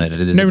ramponerer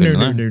i disse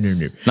filmene.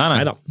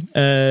 Nei.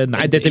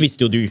 Nei, dette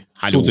visste jo du.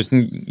 Hallo.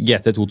 2000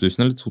 GT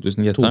 2000 eller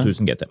 2000 GT?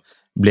 2000 GT.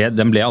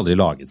 Den ble aldri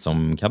laget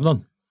som cab, da?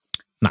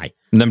 Nei.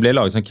 Men den ble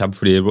laget som cab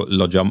fordi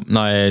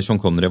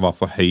Sean Connery var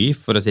for høy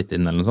for å sitte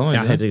inn, eller noe sånt?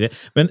 Ja, helt riktig.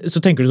 Men så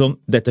tenker du sånn,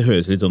 dette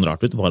høres litt sånn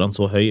rart ut. Var han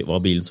så høy,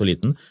 var bilen så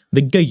liten?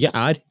 Det gøye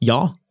er,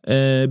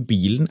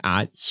 bilen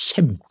er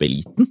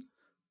kjempeliten.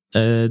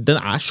 Den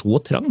er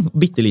så trang,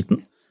 bitteliten,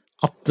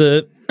 at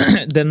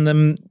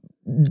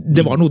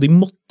det var noe de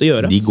måtte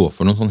gjøre. De går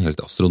for noen sånn helt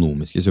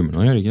astronomiske summer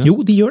nå, gjør de ikke? Jo,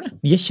 de gjør det.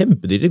 De er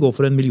kjempedyre. De går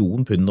for 1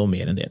 million pund og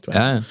mer enn det, tror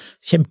jeg. Ja.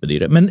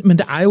 Kjempedyre. Men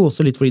det er jo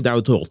også litt, fordi det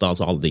er jo Toyota,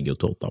 altså alle digger jo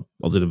Toyota.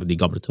 Altså de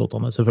gamle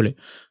Toyotaene, selvfølgelig.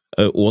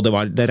 Og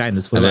det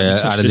regnes for...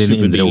 Er det din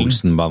Indre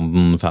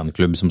Olsen-banden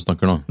fanklubb som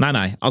snakker nå?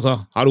 Nei, altså,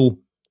 hallo.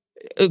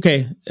 Ok,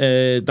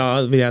 da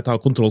vil jeg ta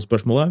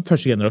kontrollspørsmålet.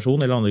 Første generasjon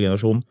eller andre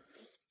generasjon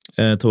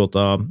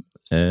Toyota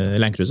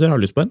Land Cruiser,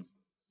 har du lyst på en?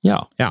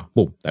 Ja. Ja,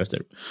 boom, der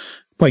ser du.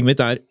 Poenget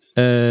mitt er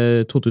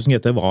 2000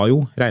 GT var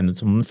jo regnet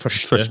som den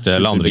første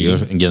eller andre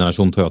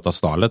generasjon Toyota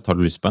Starlet. Har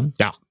du lyst på en?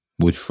 Ja.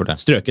 Hvorfor det?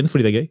 Strøken,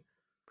 fordi det er gøy.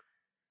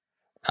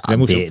 Ja,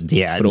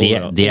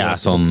 det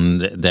sånn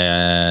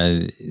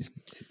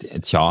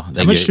tja,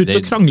 det men slutt å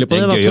krangle på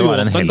det da. Gøy å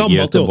være en helg i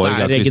Göteborg.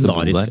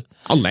 Legendarisk.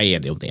 Alle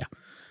enige om det.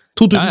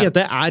 2000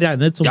 GT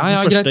regnet som den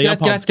første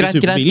japanske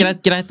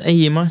superbilen. Greit, jeg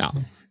gir meg.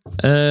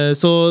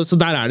 Så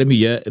der det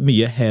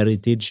mye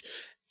heritage.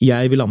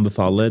 Jeg vil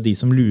anbefale de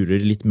som lurer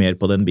litt mer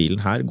på den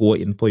bilen her,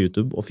 gå inn på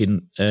YouTube og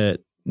finn,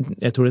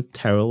 jeg tror det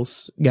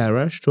Terrell's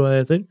Garage, tror jeg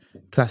det heter.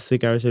 Classic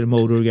Garage eller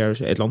Motor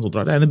Garage, et eller annet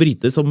sånt. Det en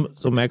brite som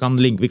vi kan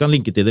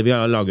linke til det. Vi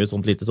har laget et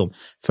sånt lite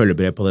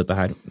følgebrev på dette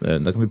her.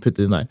 Da kan vi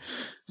putte det inn der.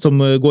 Som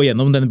går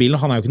gjennom denne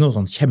bilen. Han jo ikke noen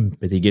sånn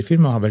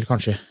kjempediggerfilm, han har vel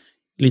kanskje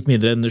litt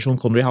mindre enn Sean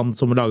Connery, han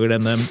som lager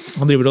denne,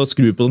 han driver og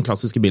skrur på den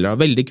klassiske bilen.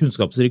 Veldig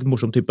kunnskapsrik,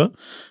 morsom type.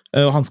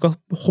 Og han skal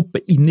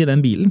hoppe inn i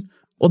den bilen.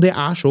 Og det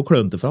så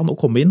klønete for han å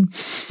komme inn.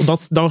 Og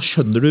da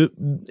skjønner du,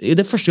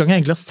 det første gang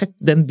jeg egentlig har sett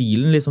den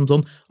bilen, liksom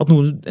sånn, at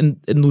en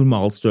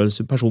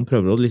normalstørrelse person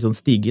prøver å liksom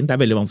stige inn, det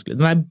veldig vanskelig.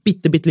 Den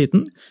bitte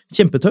liten,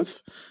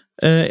 kjempetøff.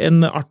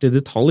 En artig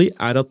detalj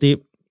at de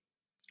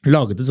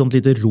laget et sånt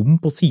lite rom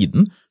på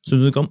siden, som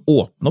du kan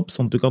åpne opp,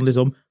 sånn at du kan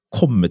liksom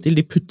komme til.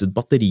 De puttet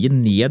batteriet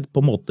ned på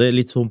en måte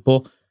litt sånn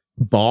på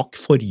bak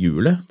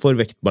forhjulet for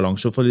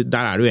vektbalanse, for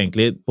der det jo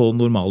egentlig på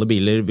normale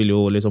biler vil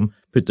jo liksom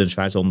putte en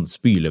svær sånn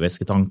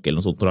spylevæsketank eller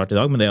noe sånt rart i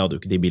dag, men det hadde jo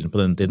ikke de bilene på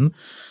denne tiden.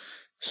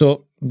 Så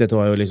dette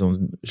var jo liksom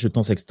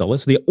slutten av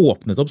 60-tallet, så de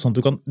åpnet opp sånn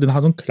at den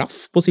har sånn klaff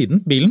på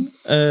siden, bilen,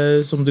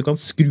 som du kan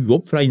skru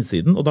opp fra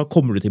innsiden, og da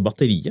kommer du til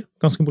batteriet.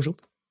 Ganske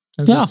morsomt.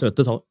 En sånn søt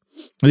detalj.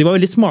 Men de var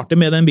veldig smarte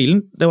med den bilen.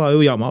 Det var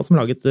jo Yamaha som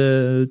laget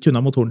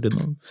tunna motoren til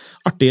den.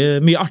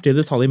 Mye artige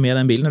detaljer med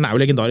den bilen. Den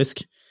jo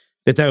legendarisk.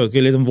 Dette jo ikke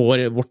liksom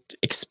vårt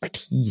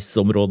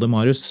ekspertiseområde,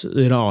 Marius.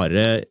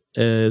 Rare,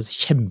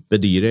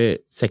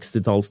 kjempedyre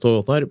 60-talls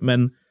Toyotaer,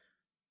 men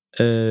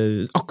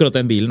akkurat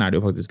den bilen det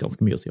jo faktisk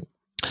ganske mye å si om.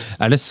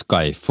 Det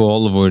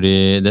Skyfall hvor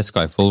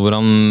hvor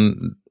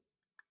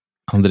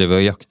han driver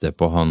og jakter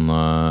på han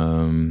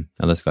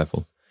det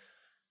Skyfall.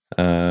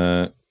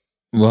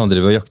 Hvor han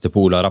driver og jakter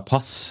på Ola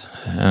Rapace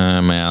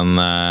med en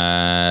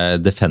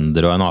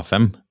Defender og en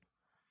A5.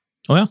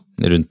 Åja.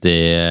 Rundt i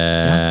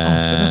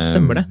A5,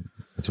 stemmer det.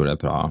 Jeg tror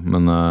det bra,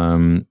 men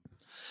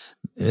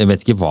jeg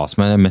vet ikke hva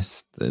som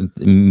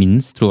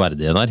minst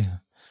troverdige der.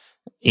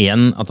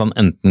 At han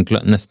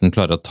nesten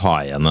klarer å ta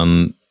igjen en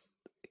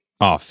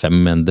A5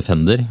 med en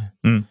Defender.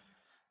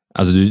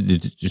 Altså,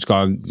 du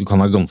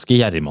kan ha ganske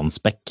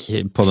gjerrmannspekk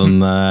på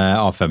den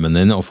A5-en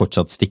din og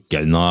fortsatt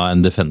stikke unna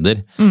en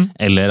Defender.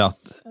 Eller at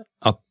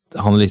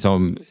han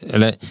liksom,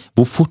 eller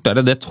hvor fort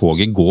det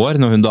toget går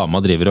når hun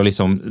dama driver og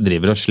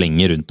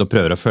slenger rundt og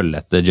prøver å følge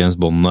etter James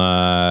Bond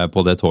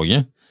på det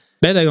toget?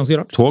 Det ganske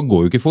rart. Tog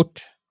går jo ikke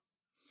fort.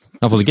 I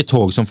hvert fall ikke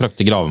tog som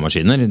frakter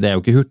gravemaskiner. Det jo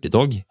ikke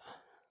hurtigtog.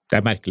 Det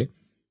merkelig.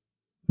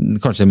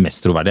 Kanskje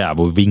mest troverdig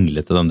hvor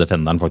vinglete den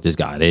Defenderen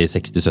faktisk i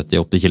 60,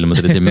 70, 80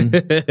 kilometer i timen.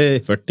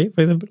 40,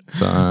 for eksempel.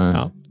 Så,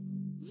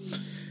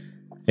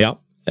 ja.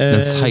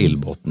 Den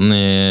seilbåten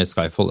i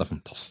Skyfall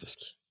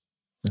fantastisk.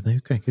 Det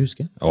kan jeg ikke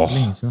huske. Det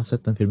lenge siden jeg har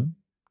sett den filmen.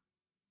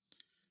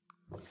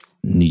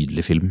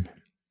 Nydelig film.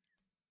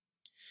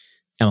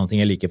 En annen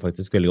ting jeg liker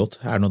faktisk veldig godt,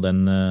 når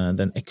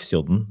den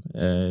XJ-en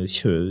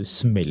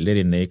smeller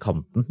inn i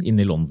kanten, inn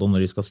i London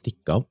når de skal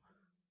stikke av.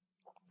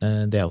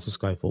 Det også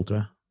Skyfall, tror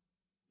jeg.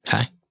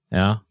 Hæ?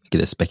 Ja. Ikke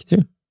det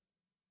Spectre?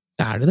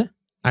 Det det?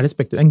 Det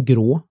Spectre? En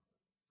grå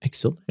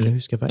XJ, eller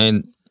husker jeg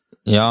feil?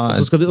 Ja.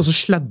 Og så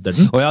sladder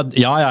den.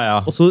 Ja.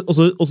 Og så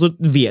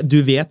du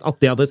vet at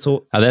det hadde så...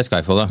 Ja, det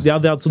Skyfall, da.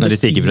 Når de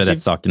stikker fra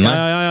rettssaken der.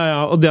 Ja.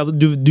 Og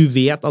du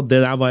vet at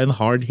det der var en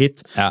hard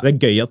hit. Ja. Det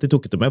gøy at de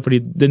tok det med, fordi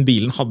den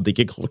bilen hadde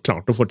ikke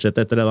klart å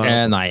fortsette etter det der.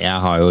 Altså. Nei, jeg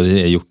har jo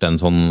gjort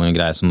en sånn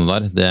greie som det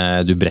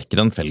der. Du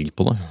brekker en felg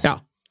på det. Ja,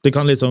 det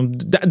kan liksom...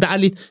 Det der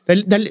litt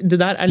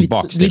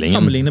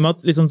sammenlignet med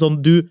at liksom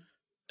sånn, du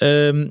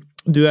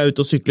ute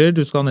og sykler,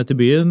 du skal ned til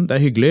byen,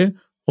 det hyggelig,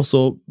 og så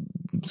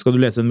skal du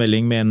lese en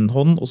melding med en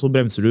hånd, og så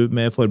bremser du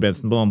med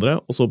forbremsen på den andre,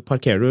 og så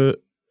parkerer du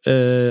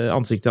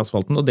ansiktet i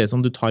asfalten, og det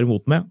som du tar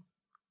imot med,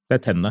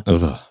 det tennene.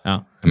 Ja.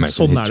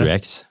 Sånn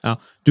det. Ja.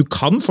 Du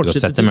kan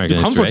fortsette til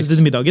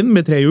middagen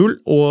med 3 hjul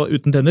og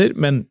uten tenner,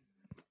 men...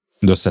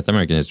 Du har sett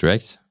American History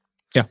X?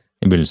 Ja.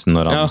 I begynnelsen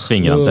når han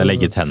tvinger han til å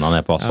legge tennene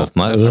ned på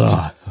asfalten her.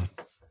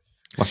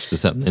 Verste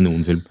scenen i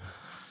noen film.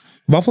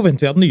 Hva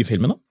forventer vi av den nye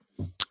filmen da?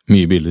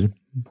 Mye biler.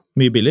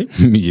 Mye biler?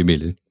 Mye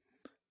biler.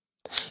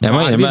 Jeg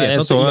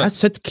har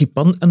sett klipp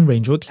av en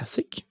Range Rover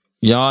Classic.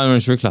 Ja, en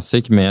Range Rover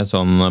Classic med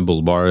sånn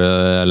bullbar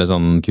eller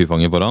sånn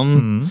kufanger foran.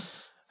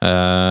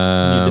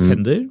 Ny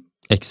Defender.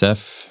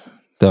 XF,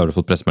 det har du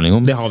fått pressmelding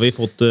om. Det har vi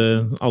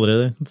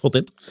allerede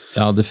fått inn.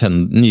 Ja,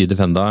 nye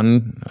Defenderen,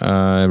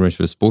 Range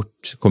Rover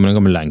Sport, kommer en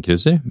gammel Land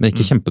Cruiser, men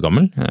ikke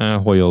kjempegammel.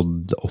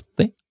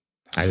 HJ80.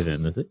 Det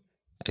den heter?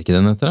 Ikke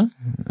den heter det?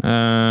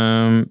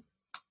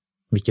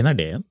 Hvilken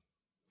det igjen?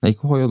 Nei,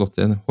 ikke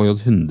HJ80,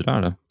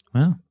 HJ100 det.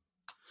 Ja.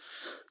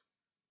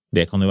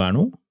 Det kan jo være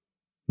noe.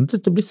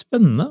 Dette blir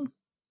spennende.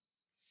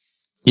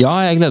 Ja,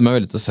 jeg gleder meg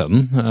veldig til å se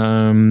den.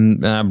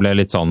 Jeg ble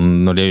litt sånn,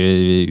 når de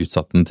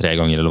utsatte den 3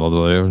 ganger, eller hva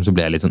det var, så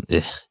ble jeg litt sånn,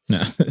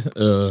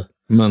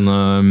 Men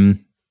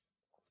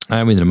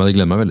Jeg må innrømme at jeg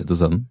glemmer meg veldig til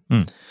å se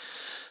den.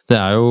 Det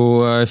jo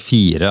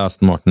 4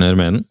 Aston Martiner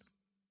med den.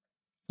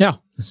 Ja,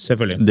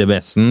 selvfølgelig.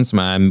 DBS-en,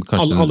 som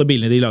kanskje... Alle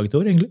bilene de laget i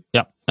år, egentlig.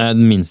 Ja,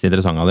 den minst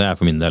interessante av det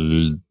for min del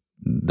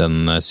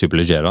den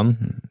Superlegeraen,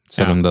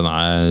 selv om den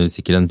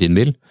sikkert en fin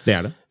bil. Det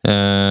det.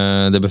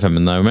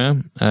 DB5-en jo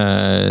med.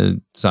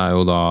 Så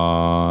jo da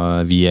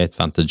V8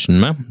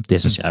 Vantagen med. Det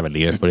synes jeg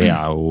veldig gøy, for det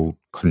jo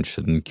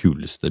kanskje den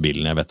kuleste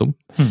bilen jeg vet om.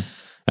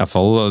 I hvert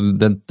fall,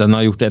 den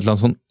har gjort et eller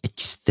annet sånn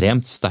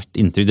ekstremt sterkt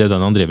inntrykk. Det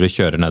den han driver og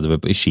kjører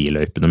nedover i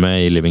skiløypene med,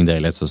 i Living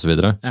Daylights og så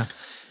videre. Ja.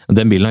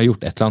 Den bilen har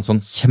gjort et eller annet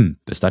sånn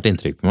kjempesterkt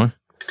inntrykk på meg.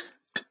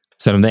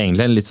 Selv om det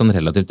egentlig en litt sånn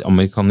relativt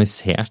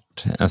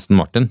amerikanisert Aston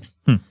Martin.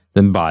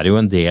 Den bærer jo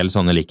en del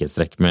sånne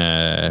likhetstrekk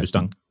med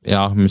Mustang.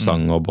 Ja,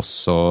 Mustang og Boss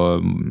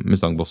og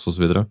Mustang Boss og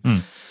så videre.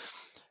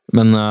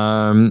 Men,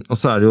 og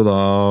så det jo da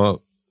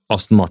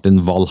Aston Martin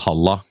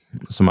Valhalla,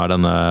 som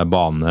denne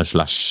bane /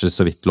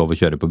 så vidt lov å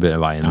kjøre på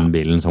veien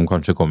bilen som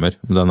kanskje kommer.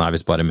 Den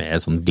visst bare med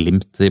et sånn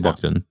glimt i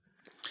bakgrunnen.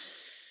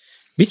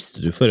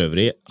 Visste du for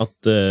øvrig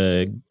at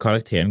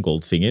karakteren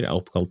Goldfinger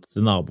oppkalt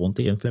til naboen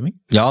til Ian Fleming?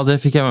 Ja, det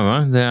fikk jeg med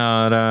meg. Det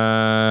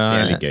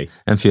det litt gøy.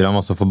 En fyr han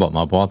var så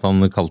forbanna på at han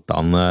kalte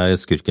han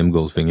skurken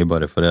Goldfinger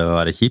bare for å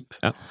være kjip.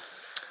 Ja.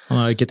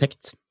 Han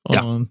arkitekt, og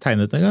han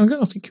tegnet en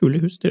ganske kule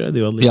hus.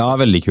 Ja,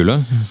 veldig kule.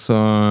 Så,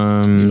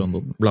 i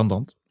London, blant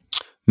annet.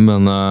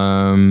 Men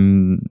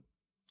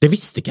det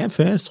visste ikke jeg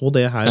før jeg så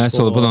det her. Jeg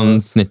så det på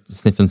den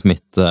Sniffen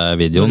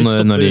Smith-videoen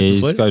når de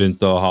skal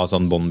rundt og ha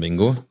sånn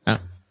Bond-bingo. Ja.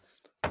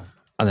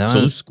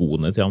 Så du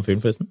skoene til han fyren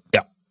forresten?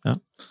 Ja.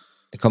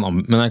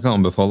 Men jeg kan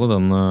anbefale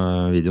den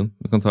videoen.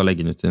 Du kan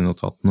legge den ut i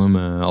notatene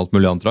med alt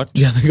mulig annet rart.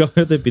 Ja,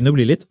 det begynner å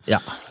bli litt. Ja,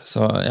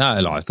 så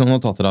jeg la ut noen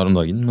notater her om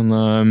dagen, men...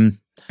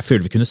 Jeg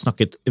føler vi kunne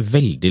snakket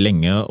veldig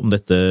lenge om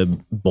dette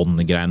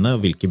Bond-greiene,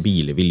 og hvilke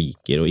biler vi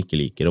liker og ikke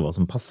liker, og hva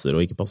som passer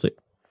og ikke passer.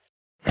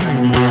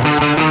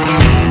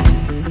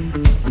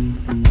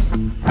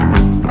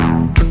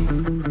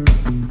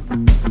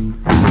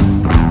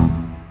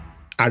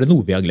 Det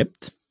noe vi har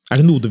glemt?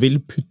 Det noe du vil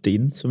putte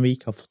inn som vi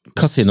ikke har fått?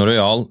 Casino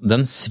Royale,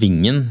 den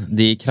svingen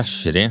de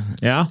krasjer i,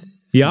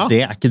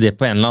 det ikke det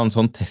på en eller annen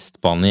sånn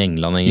testbane i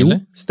England,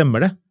 egentlig? Jo,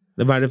 stemmer det.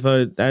 Det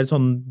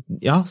sånn,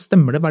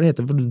 stemmer det, hva det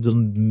heter for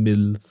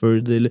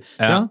Milford, eller,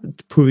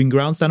 Proving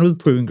Grounds, det noe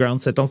Proving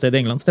Grounds et eller annet sted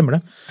i England, stemmer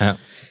det? Ja.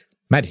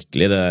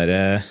 Merkelig det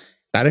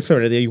der jeg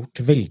føler de har gjort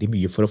veldig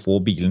mye for å få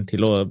bilen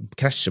til å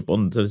krasje på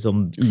en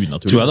sånn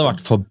unaturlig. Tror jeg hadde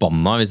vært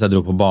forbanna hvis jeg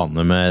dro på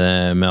bane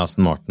med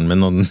Aston Martin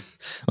min, og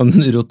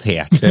den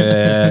roterte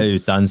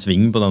ut av en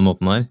sving på den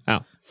måten her.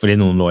 Ja. Fordi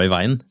noen lå i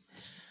veien.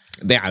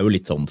 Det jo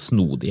litt sånn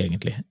snodig,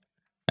 egentlig.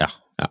 Ja.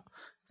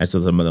 Jeg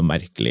synes det er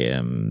merkelig.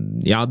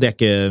 Ja, det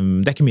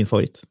ikke min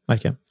favoritt,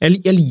 merker jeg.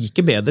 Jeg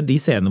liker bedre de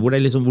scenene hvor,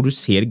 liksom, hvor du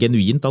ser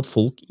genuint at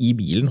folk i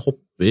bilen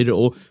hopper,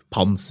 og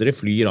panseret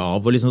flyr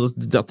av, og liksom,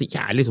 at det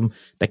ikke liksom,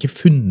 det ikke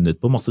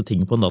funnet på masse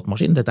ting på en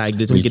datamaskin. Dette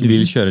liksom Hvilken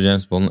bil kjører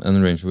James Bond en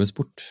Range Rover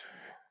Sport?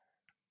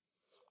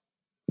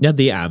 Ja,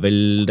 det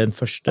vel den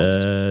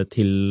første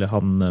til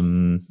han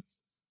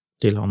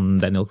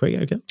Daniel Craig,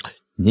 det ikke?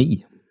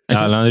 Nei.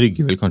 Ja, eller han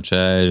rygger vel kanskje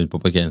rundt på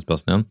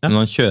parkeringsplassen igjen. Ja.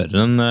 Men han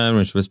kjører en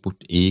Range Rover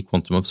Sport i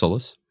Quantum of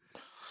Solace.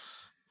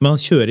 Men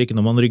han kjører ikke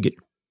når man rygger?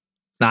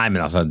 Nei,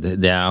 men altså,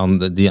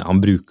 han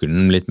bruker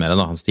den litt mer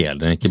da. Han stjeler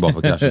den ikke bare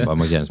for å krasje på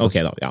parkeringsplassen. Ok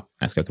da, ja.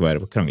 Jeg skal ikke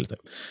være kranglete.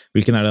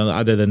 Hvilken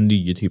det den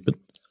nye typen?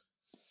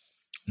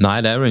 Nei,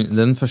 det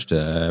den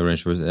første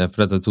Range Rover,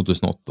 for dette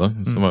 2008,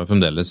 som var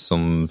fremdeles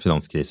sånn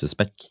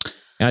finanskrisespekk.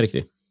 Ja,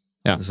 riktig.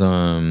 Ja. Så,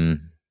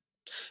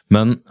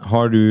 men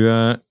har du...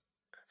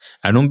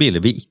 det noen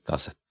biler vi ikke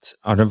har sett?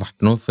 Har det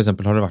vært noen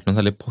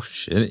særlig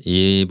Porscher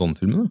i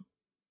Bond-filmene?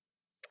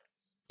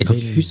 Jeg kan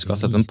ikke huske å ha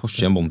sett en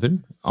Porsche i en Bond-film,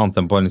 annet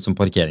enn på en liksom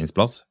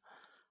parkeringsplass.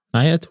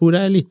 Nei, jeg tror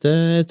det lite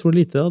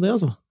av det,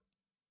 altså.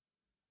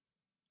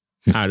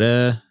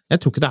 Jeg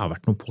tror ikke det har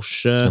vært noen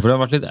Porsche... Ja, for det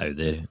har vært litt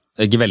Audier.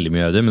 Ikke veldig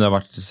mye Audier, men det har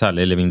vært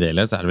særlig Living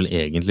Daylights.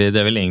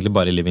 Det vel egentlig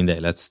bare Living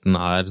Daylights den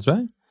tror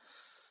jeg.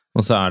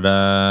 Og så det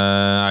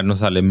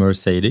noe særlig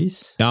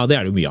Mercedes. Ja, det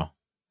det jo mye av.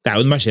 Det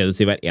jo en Mercedes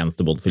i hver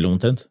eneste Bond-film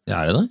omtrent.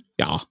 Ja, det det?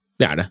 Ja,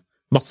 det det.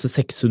 Masse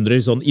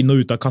 600 sånn inn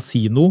og ut av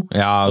kasino.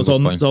 Ja, og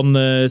sånn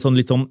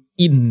litt sånn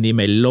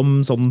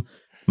innimellom, sånn,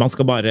 man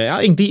skal bare,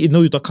 egentlig inn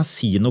og ut av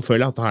kasino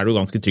føler jeg at her du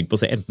ganske trygg på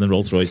å se enten en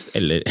Rolls-Royce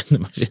eller en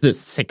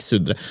Mercedes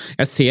 600.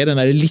 Jeg ser den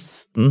der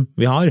listen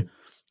vi har,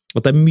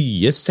 at det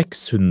mye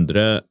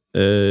 600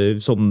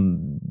 sånn,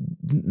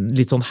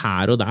 litt sånn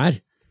her og der.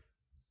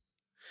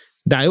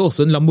 Det jo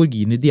også en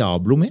Lamborghini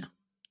Diablo med.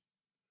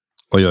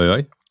 Oi, oi,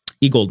 oi.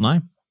 I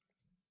GoldenEye.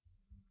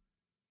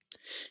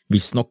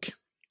 Visst nok.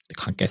 Det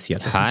kan ikke jeg si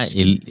at jeg husker.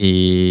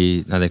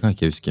 Nei, det kan jeg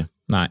ikke huske.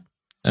 Nei.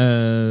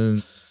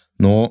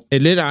 Nå...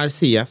 Eller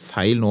sier jeg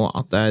feil nå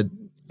at det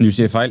Du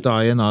sier feil.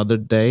 Die Another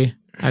Day.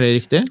 Det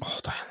riktig?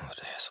 Die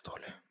Another Day så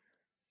dårlig.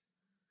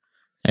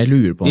 Jeg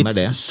lurer på om det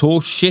det. It's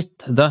so shit,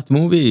 that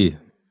movie.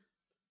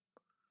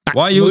 Nei,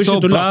 why you so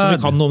bad?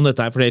 Vi kan noe om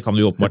dette her, for det kan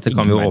vi jo åpenbart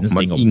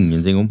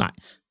ingenting om. Nei.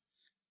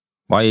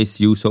 Why is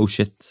you so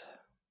shit?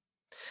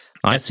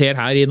 Nei. Jeg ser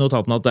her i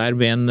notatene at det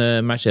med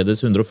en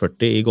Mercedes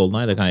 140 i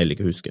GoldenEye, det kan jeg heller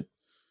ikke huske.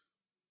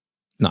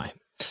 Nei.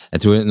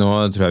 Nå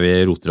tror jeg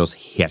vi roter oss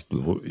helt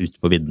ut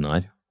på viddene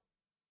her.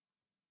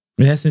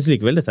 Men jeg synes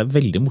likevel dette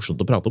veldig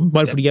morsomt å prate om,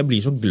 bare fordi jeg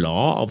blir så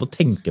glad av å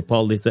tenke på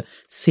alle disse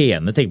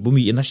scenene, tenke på hvor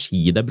mye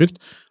energi det brukt,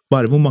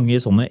 bare hvor mange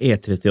sånne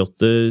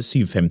E38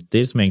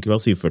 750 som egentlig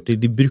var 740,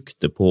 de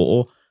brukte på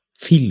å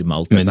filme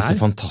alt det der. Med disse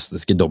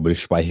fantastiske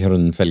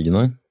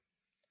dobbeltspeicherfelgene.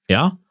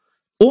 Ja,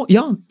 og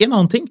ja, en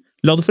annen ting,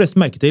 la du forresten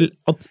merke til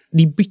at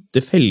de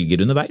bytter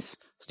felger underveis,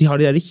 så de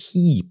har de der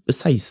kjipe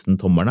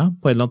 16-tommerne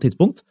på et eller annet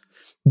tidspunkt.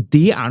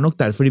 Det nok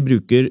derfor de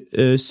bruker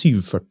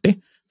 740,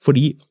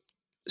 fordi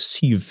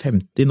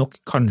 750 nok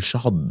kanskje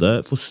hadde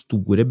for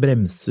store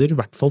bremser, i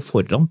hvert fall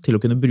foran, til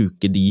å kunne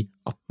bruke de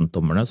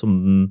 18-tommerne som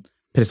den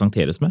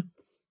presenteres med.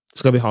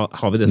 Har vi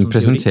det som teori? Den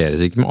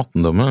presenteres ikke med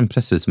 18-tommerne,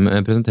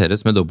 den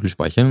presenteres med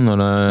dobbeltspeicher.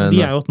 De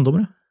jo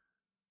 18-tommere.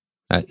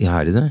 Ja,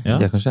 de det? Ja.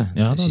 De kanskje?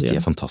 Ja, jeg synes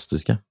de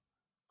fantastiske.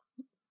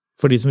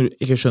 For de som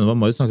ikke skjønner hva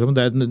Marius snakker om,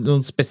 det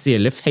noen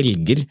spesielle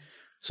felger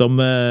som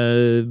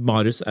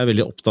Marius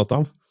veldig opptatt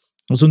av.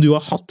 Og som du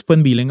har hatt på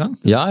en bil en gang.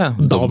 Ja.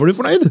 Da var du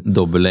fornøyd.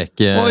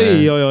 Dobbelleke.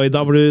 Oi,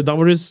 da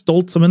var du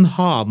stolt som en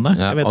hane.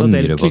 Jeg vet at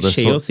det litt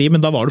klisjé å si,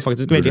 men da var du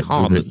faktisk veldig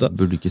hanete.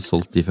 Burde ikke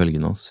solgt de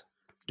felgene, altså.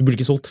 Du burde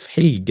ikke solgt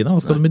felgene?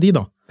 Hva skal du med de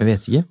da? Jeg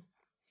vet ikke.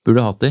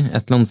 Burde hatt de, et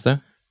eller annet sted.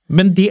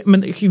 Men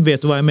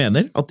vet du hva jeg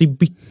mener? At de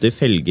bytter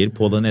felger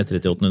på den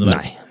E38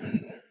 underveis? Nei.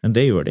 Men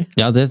det gjør de.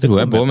 Ja, det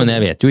tror jeg på, men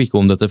jeg vet jo ikke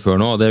om dette før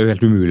nå, og det jo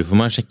helt umulig for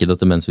meg å sjekke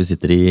dette mens vi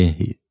sitter i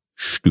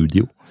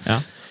studio. Ja.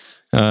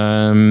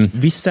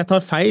 Hvis jeg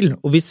tar feil,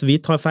 og hvis vi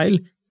tar feil,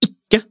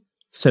 ikke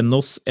send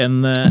oss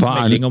en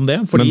melding om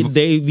det, fordi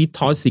vi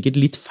tar sikkert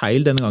litt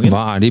feil denne gangen.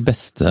 Hva de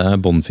beste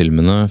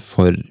Bond-filmene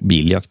for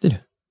biljakter?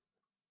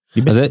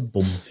 De beste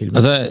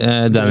Bond-filmene?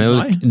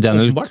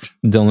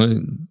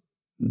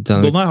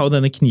 GoldenEye har jo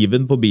denne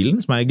kniven på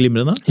bilen, som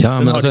glimrende. Ja,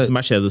 den har disse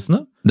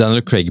Mercedesene.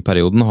 Daniel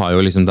Craig-perioden har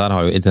jo liksom, der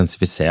har jo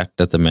intensifisert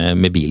dette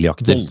med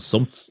biljakter.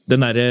 Voldsomt.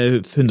 Den der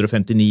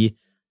 159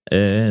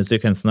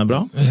 sekvensen bra.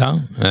 Ja,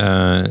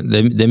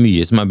 det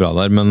mye som bra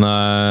der, men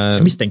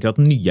jeg mistenker at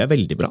den nye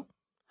veldig bra.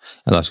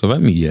 Ja, der skal det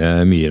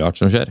være mye rart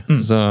som skjer.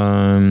 Så,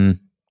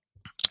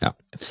 ja.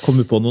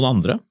 Kommer på noen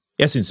andre?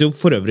 Jeg synes jo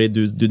for øvrig,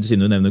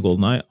 siden du nevner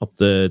GoldenEye, at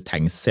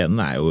tanks-scenen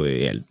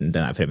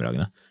den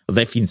fremragende. Altså,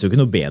 det finnes jo ikke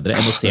noe bedre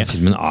enn å se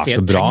filmen så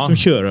bra. Tanks som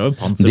kjører over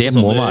panser på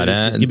sånne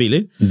russiske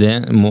biler. Det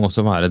må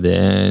også være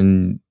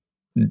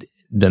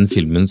den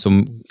filmen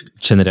som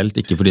generelt,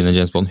 ikke fordi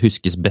James Bond,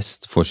 huskes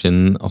best for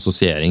sin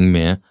assosiering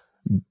med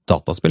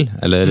dataspill,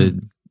 eller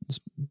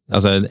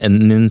altså en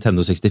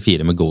Nintendo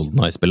 64 med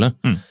GoldenEye-spillet,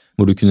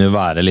 hvor du kunne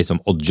være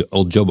liksom,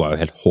 Oddjob var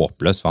jo helt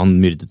håpløs, for han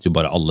myrdet jo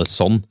bare alle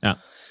sånn. Ja.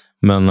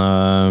 Men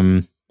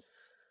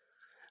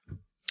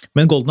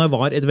GoldenEye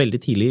var et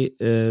veldig tidlig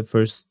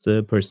first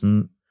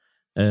person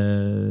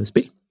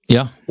spill.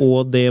 Ja.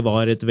 Og det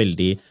var et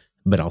veldig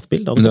bra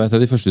spill. Men du vet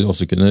at de første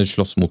også kunne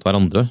slåss mot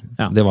hverandre.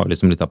 Ja. Det var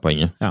liksom litt av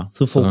poenget. Ja,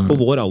 så folk på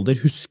vår alder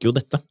husker jo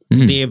dette.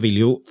 Det vil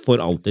jo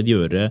for alltid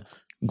gjøre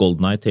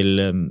GoldenEye til...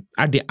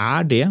 Er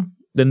det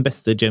den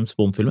beste James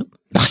Bond-filmen?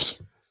 Nei,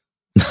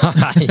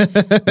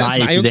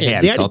 ikke det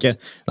hele tatt. Ikke.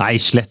 Nei,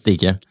 slett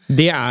ikke.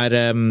 Det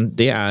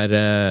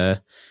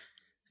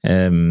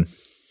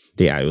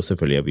jo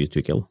selvfølgelig A View to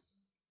Kill.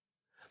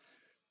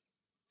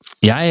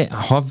 Jeg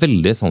har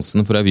veldig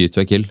sansen for A View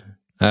to Kill.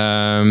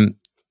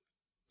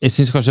 Jeg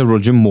synes kanskje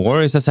Roger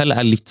Moore i seg selv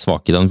litt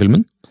svak i den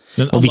filmen.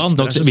 Og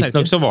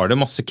visstnok så var det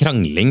masse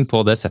krangling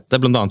på det settet,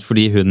 blant annet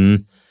fordi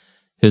hun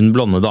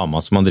blonde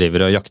dama som han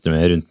driver og jakter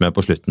rundt med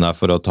på slutten der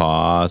for å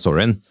ta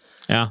Sorin,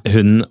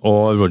 hun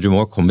og Roger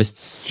Moore kom vist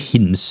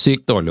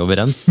sinnssykt dårlig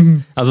overens.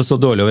 Altså så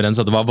dårlig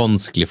overens at det var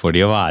vanskelig for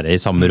de å være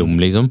i samme rom,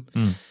 liksom.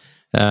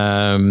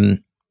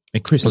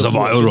 Og så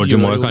var jo Roger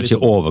Moore kanskje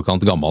i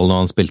overkant gammel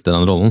når han spilte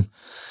den rollen.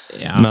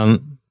 Men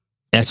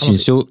jeg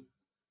synes jo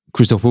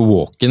Christopher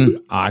Walken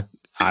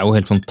jo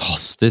helt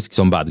fantastisk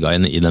som bad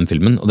guyen i den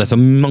filmen, og det så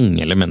mange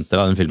elementer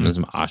av den filmen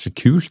som så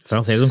kult. For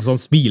han ser ut som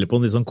han smiler på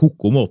en litt sånn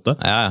koko måte.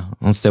 Ja,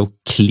 han ser jo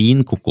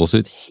clean kokos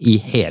ut i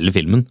hele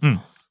filmen.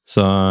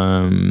 Så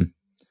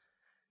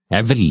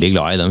jeg veldig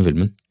glad i den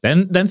filmen. Det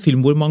er en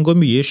film hvor man går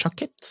mye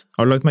sjakett.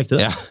 Har du lagt merke til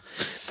det? Ja.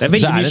 Det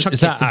veldig mye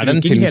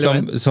sjakettbruking hele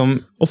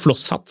veien. Og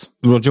flosshatt.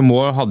 Roger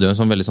Moore hadde jo en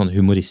sånn veldig sånn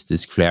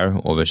humoristisk flair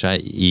over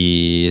seg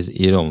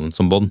i rollen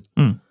som Bond.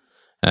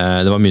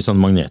 Det var mye sånn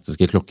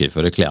magnetiske klokker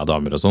for å kle av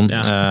damer og sånn.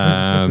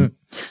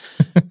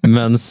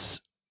 Mens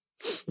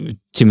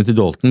Timothy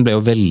Dalton ble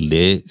jo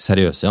veldig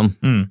seriøs igjen.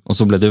 Og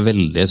så ble det jo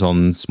veldig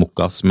sånn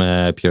smukkas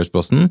med Pierce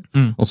Brosnan.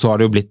 Og så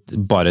har det jo blitt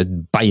bare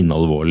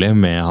beinalvorlig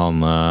med han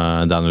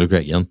Daniel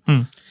Craig igjen.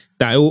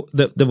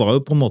 Det var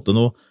jo på en måte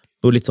noe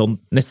litt sånn,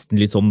 nesten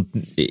litt sånn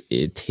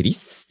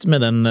trist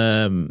med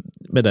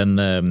den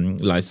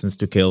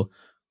License to Kill,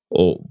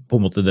 og på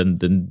en måte den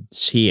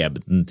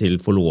skjebnen til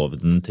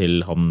forloveden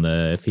til han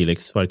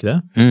Felix, var det ikke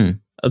det?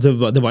 Det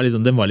var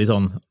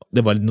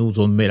noe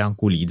sånn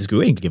melankoli. Det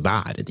skulle jo egentlig ikke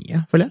være det,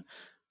 føler jeg.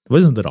 Det var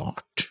litt sånn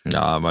rart.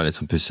 Ja, det var litt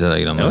sånn pussig,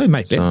 det grann. Det var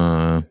merkelig.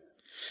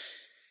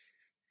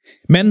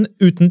 Men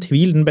uten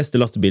tvil den beste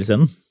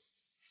lastebilscenen.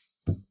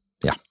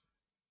 Ja,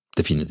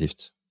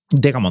 definitivt.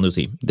 Det kan man jo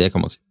si. Det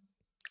kan man si.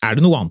 Er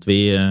det noe annet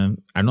vi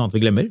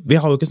glemmer? Vi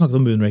har jo ikke snakket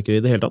om Moonraker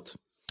i det hele tatt.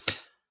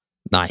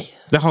 Nei.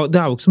 Det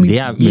er jo ikke så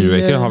mye...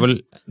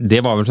 Moonraker det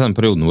var vel den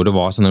perioden hvor det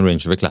var sånne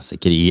Range Rover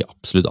Classicer i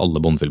absolutt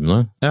alle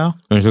Bond-filmene. Ja.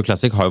 Range Rover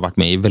Classic har jo vært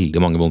med i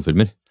veldig mange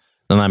Bond-filmer.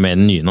 Den er med i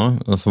den nye nå,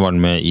 og så var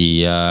den med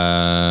i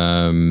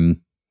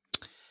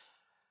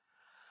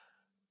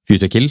View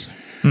to Kill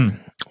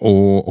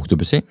og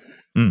Octopussy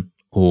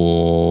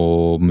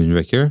og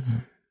Moonraker.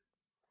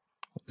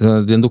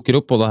 Den dukker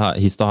opp, og det er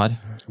hista her.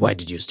 Why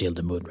did you steal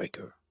the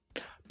Moonraker?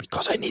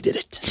 Because I needed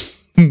it.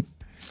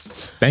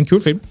 Det er en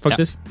kul film,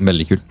 faktisk. Ja,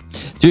 veldig kul.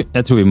 Du,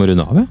 jeg tror vi må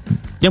runde av, ja.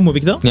 Ja, må vi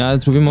ikke det? Ja,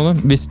 jeg tror vi må det.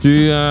 Hvis du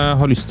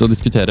har lyst til å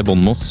diskutere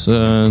Bond med oss,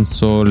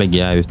 så legger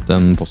jeg ut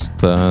en post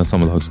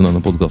samme dag som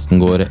denne podcasten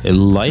går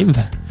live.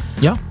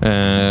 Ja.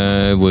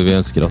 Hvor vi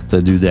ønsker at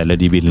du deler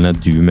de bildene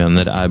du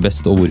mener er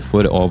best, og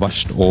hvorfor, og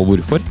verst, og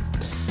hvorfor.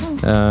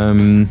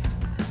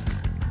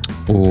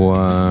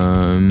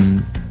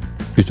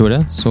 Utover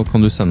det så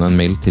kan du sende en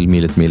mail til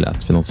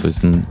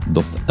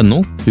miletemil@finansavisen.no.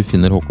 Du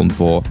finner Håkon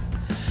på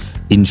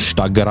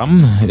Instagram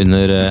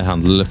under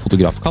handle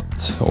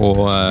fotografkatt,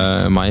 og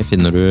meg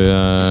finner du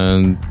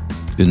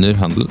under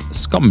handle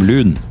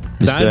skamlun.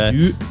 Der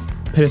du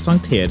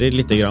presenterer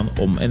litt grann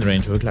om en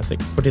Range Rover Classic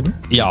for tiden.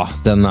 Ja,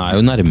 den er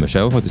jo nærmer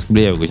seg jo faktisk å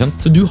bli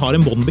EU-godkjent. Så du har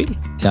en Bond-bil?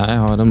 Ja,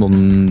 jeg har en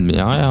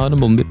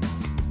Bond-bil.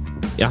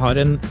 Jeg har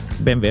en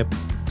BMW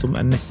som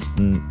er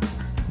nesten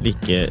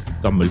like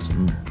gammel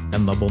som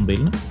en av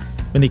Bond-bilene,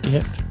 men ikke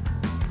helt.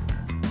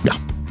 Ja.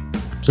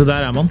 Så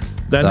der er man.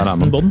 Det er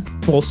nesten Bond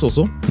på oss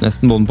også.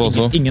 Nesten Bond på oss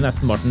også. Ingen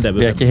Aston Martin DB5.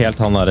 Vi er ikke helt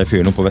han der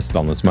fyren oppe på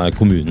Vestlandet som er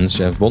kommunens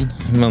James Bond,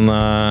 men...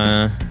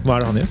 Hva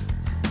er det han gjør?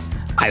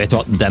 Nei, vet du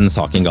hva? Den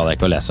saken ga jeg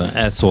ikke å lese.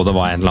 Jeg så det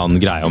var en eller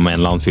annen greie om en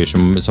eller annen fyr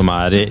som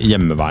er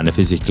hjemmeværende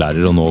fysikklærer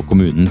og nå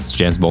kommunens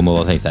James Bond,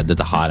 og da tenkte jeg,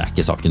 dette her er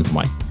ikke saken for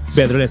meg.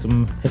 Bedre å lese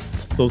om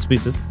hest som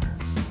spises.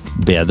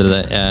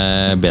 Bedre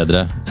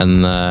enn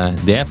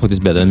det er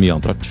faktisk bedre enn mye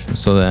annet rart.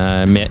 Så det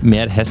er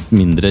mer hest,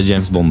 mindre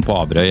James Bond på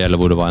Averøy, eller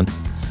hvor det var en.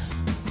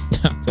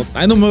 Ja, sant.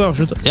 Nei, nå må vi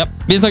avslutte. Ja,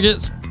 vi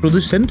snakkes!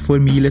 Produsent for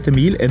Mil etter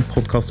mil, en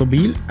podcast om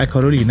bil, er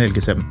Karoline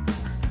Helgesem.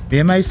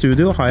 Med meg i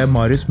studio har jeg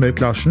Marius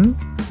Mørk Larsen,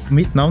 og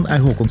mitt navn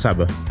er Håkon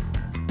Sæbø.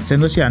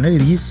 Send oss gjerne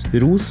ris,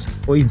 ros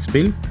og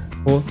innspill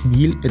på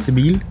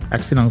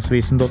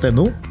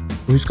miletermil@finansavisen.no,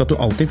 og husk at du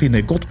alltid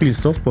finner godt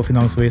bilstoff på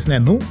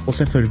finansavisen.no, og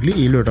selvfølgelig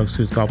i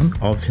lørdagsutgaven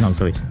av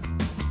Finansavisen.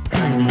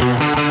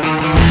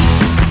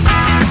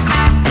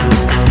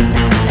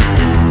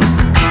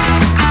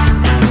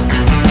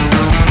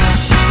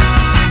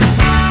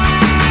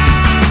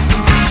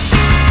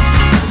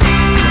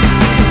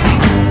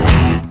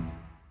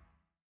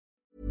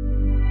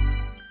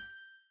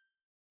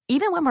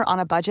 Even when we're on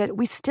a budget,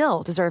 we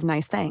still deserve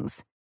nice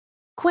things.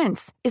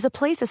 Quince is a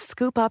place to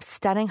scoop up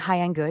stunning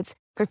high-end goods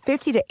for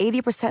 50 to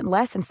 80%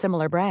 less than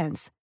similar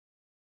brands.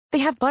 They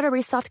have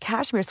buttery soft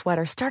cashmere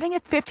sweaters starting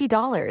at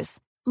 $50,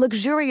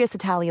 luxurious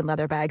Italian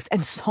leather bags,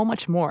 and so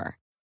much more.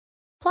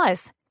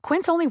 Plus,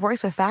 Quince only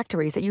works with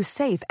factories that use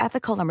safe,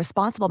 ethical, and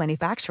responsible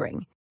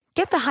manufacturing.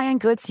 Get the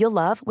high-end goods you'll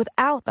love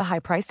without the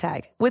high price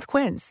tag with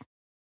Quince.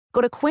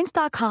 Go to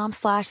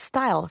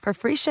quince.com/style for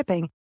free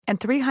shipping and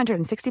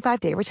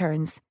 365-day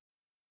returns.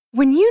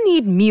 When you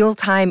need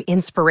mealtime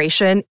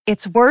inspiration,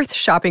 it's worth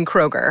shopping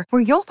Kroger,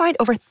 where you'll find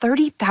over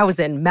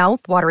 30,000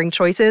 mouth-watering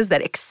choices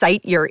that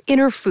excite your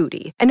inner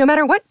foodie. And no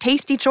matter what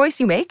tasty choice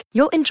you make,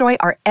 you'll enjoy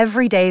our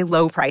everyday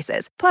low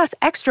prices, plus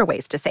extra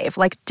ways to save,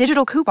 like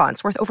digital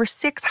coupons worth over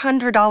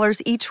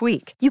 $600 each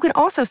week. You can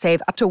also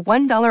save up to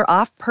 $1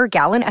 off per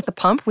gallon at the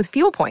pump with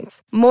fuel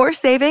points. More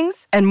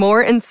savings and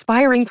more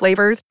inspiring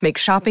flavors make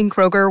shopping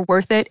Kroger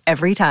worth it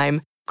every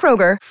time.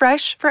 Kroger,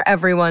 fresh for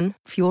everyone.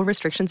 Fuel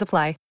restrictions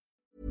apply.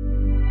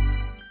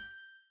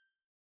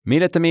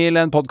 Mil etter mil,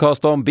 en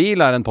podcast om bil,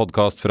 er en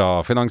podcast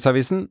fra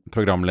Finansavisen.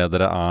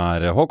 Programledere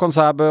er Håkon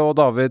Sæbø og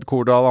David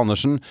Kordal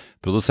Andersen.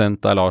 Produsent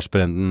er Lars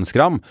Brenden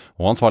Skram,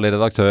 og ansvarlig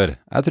redaktør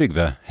er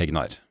Trygve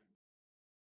Hegnar.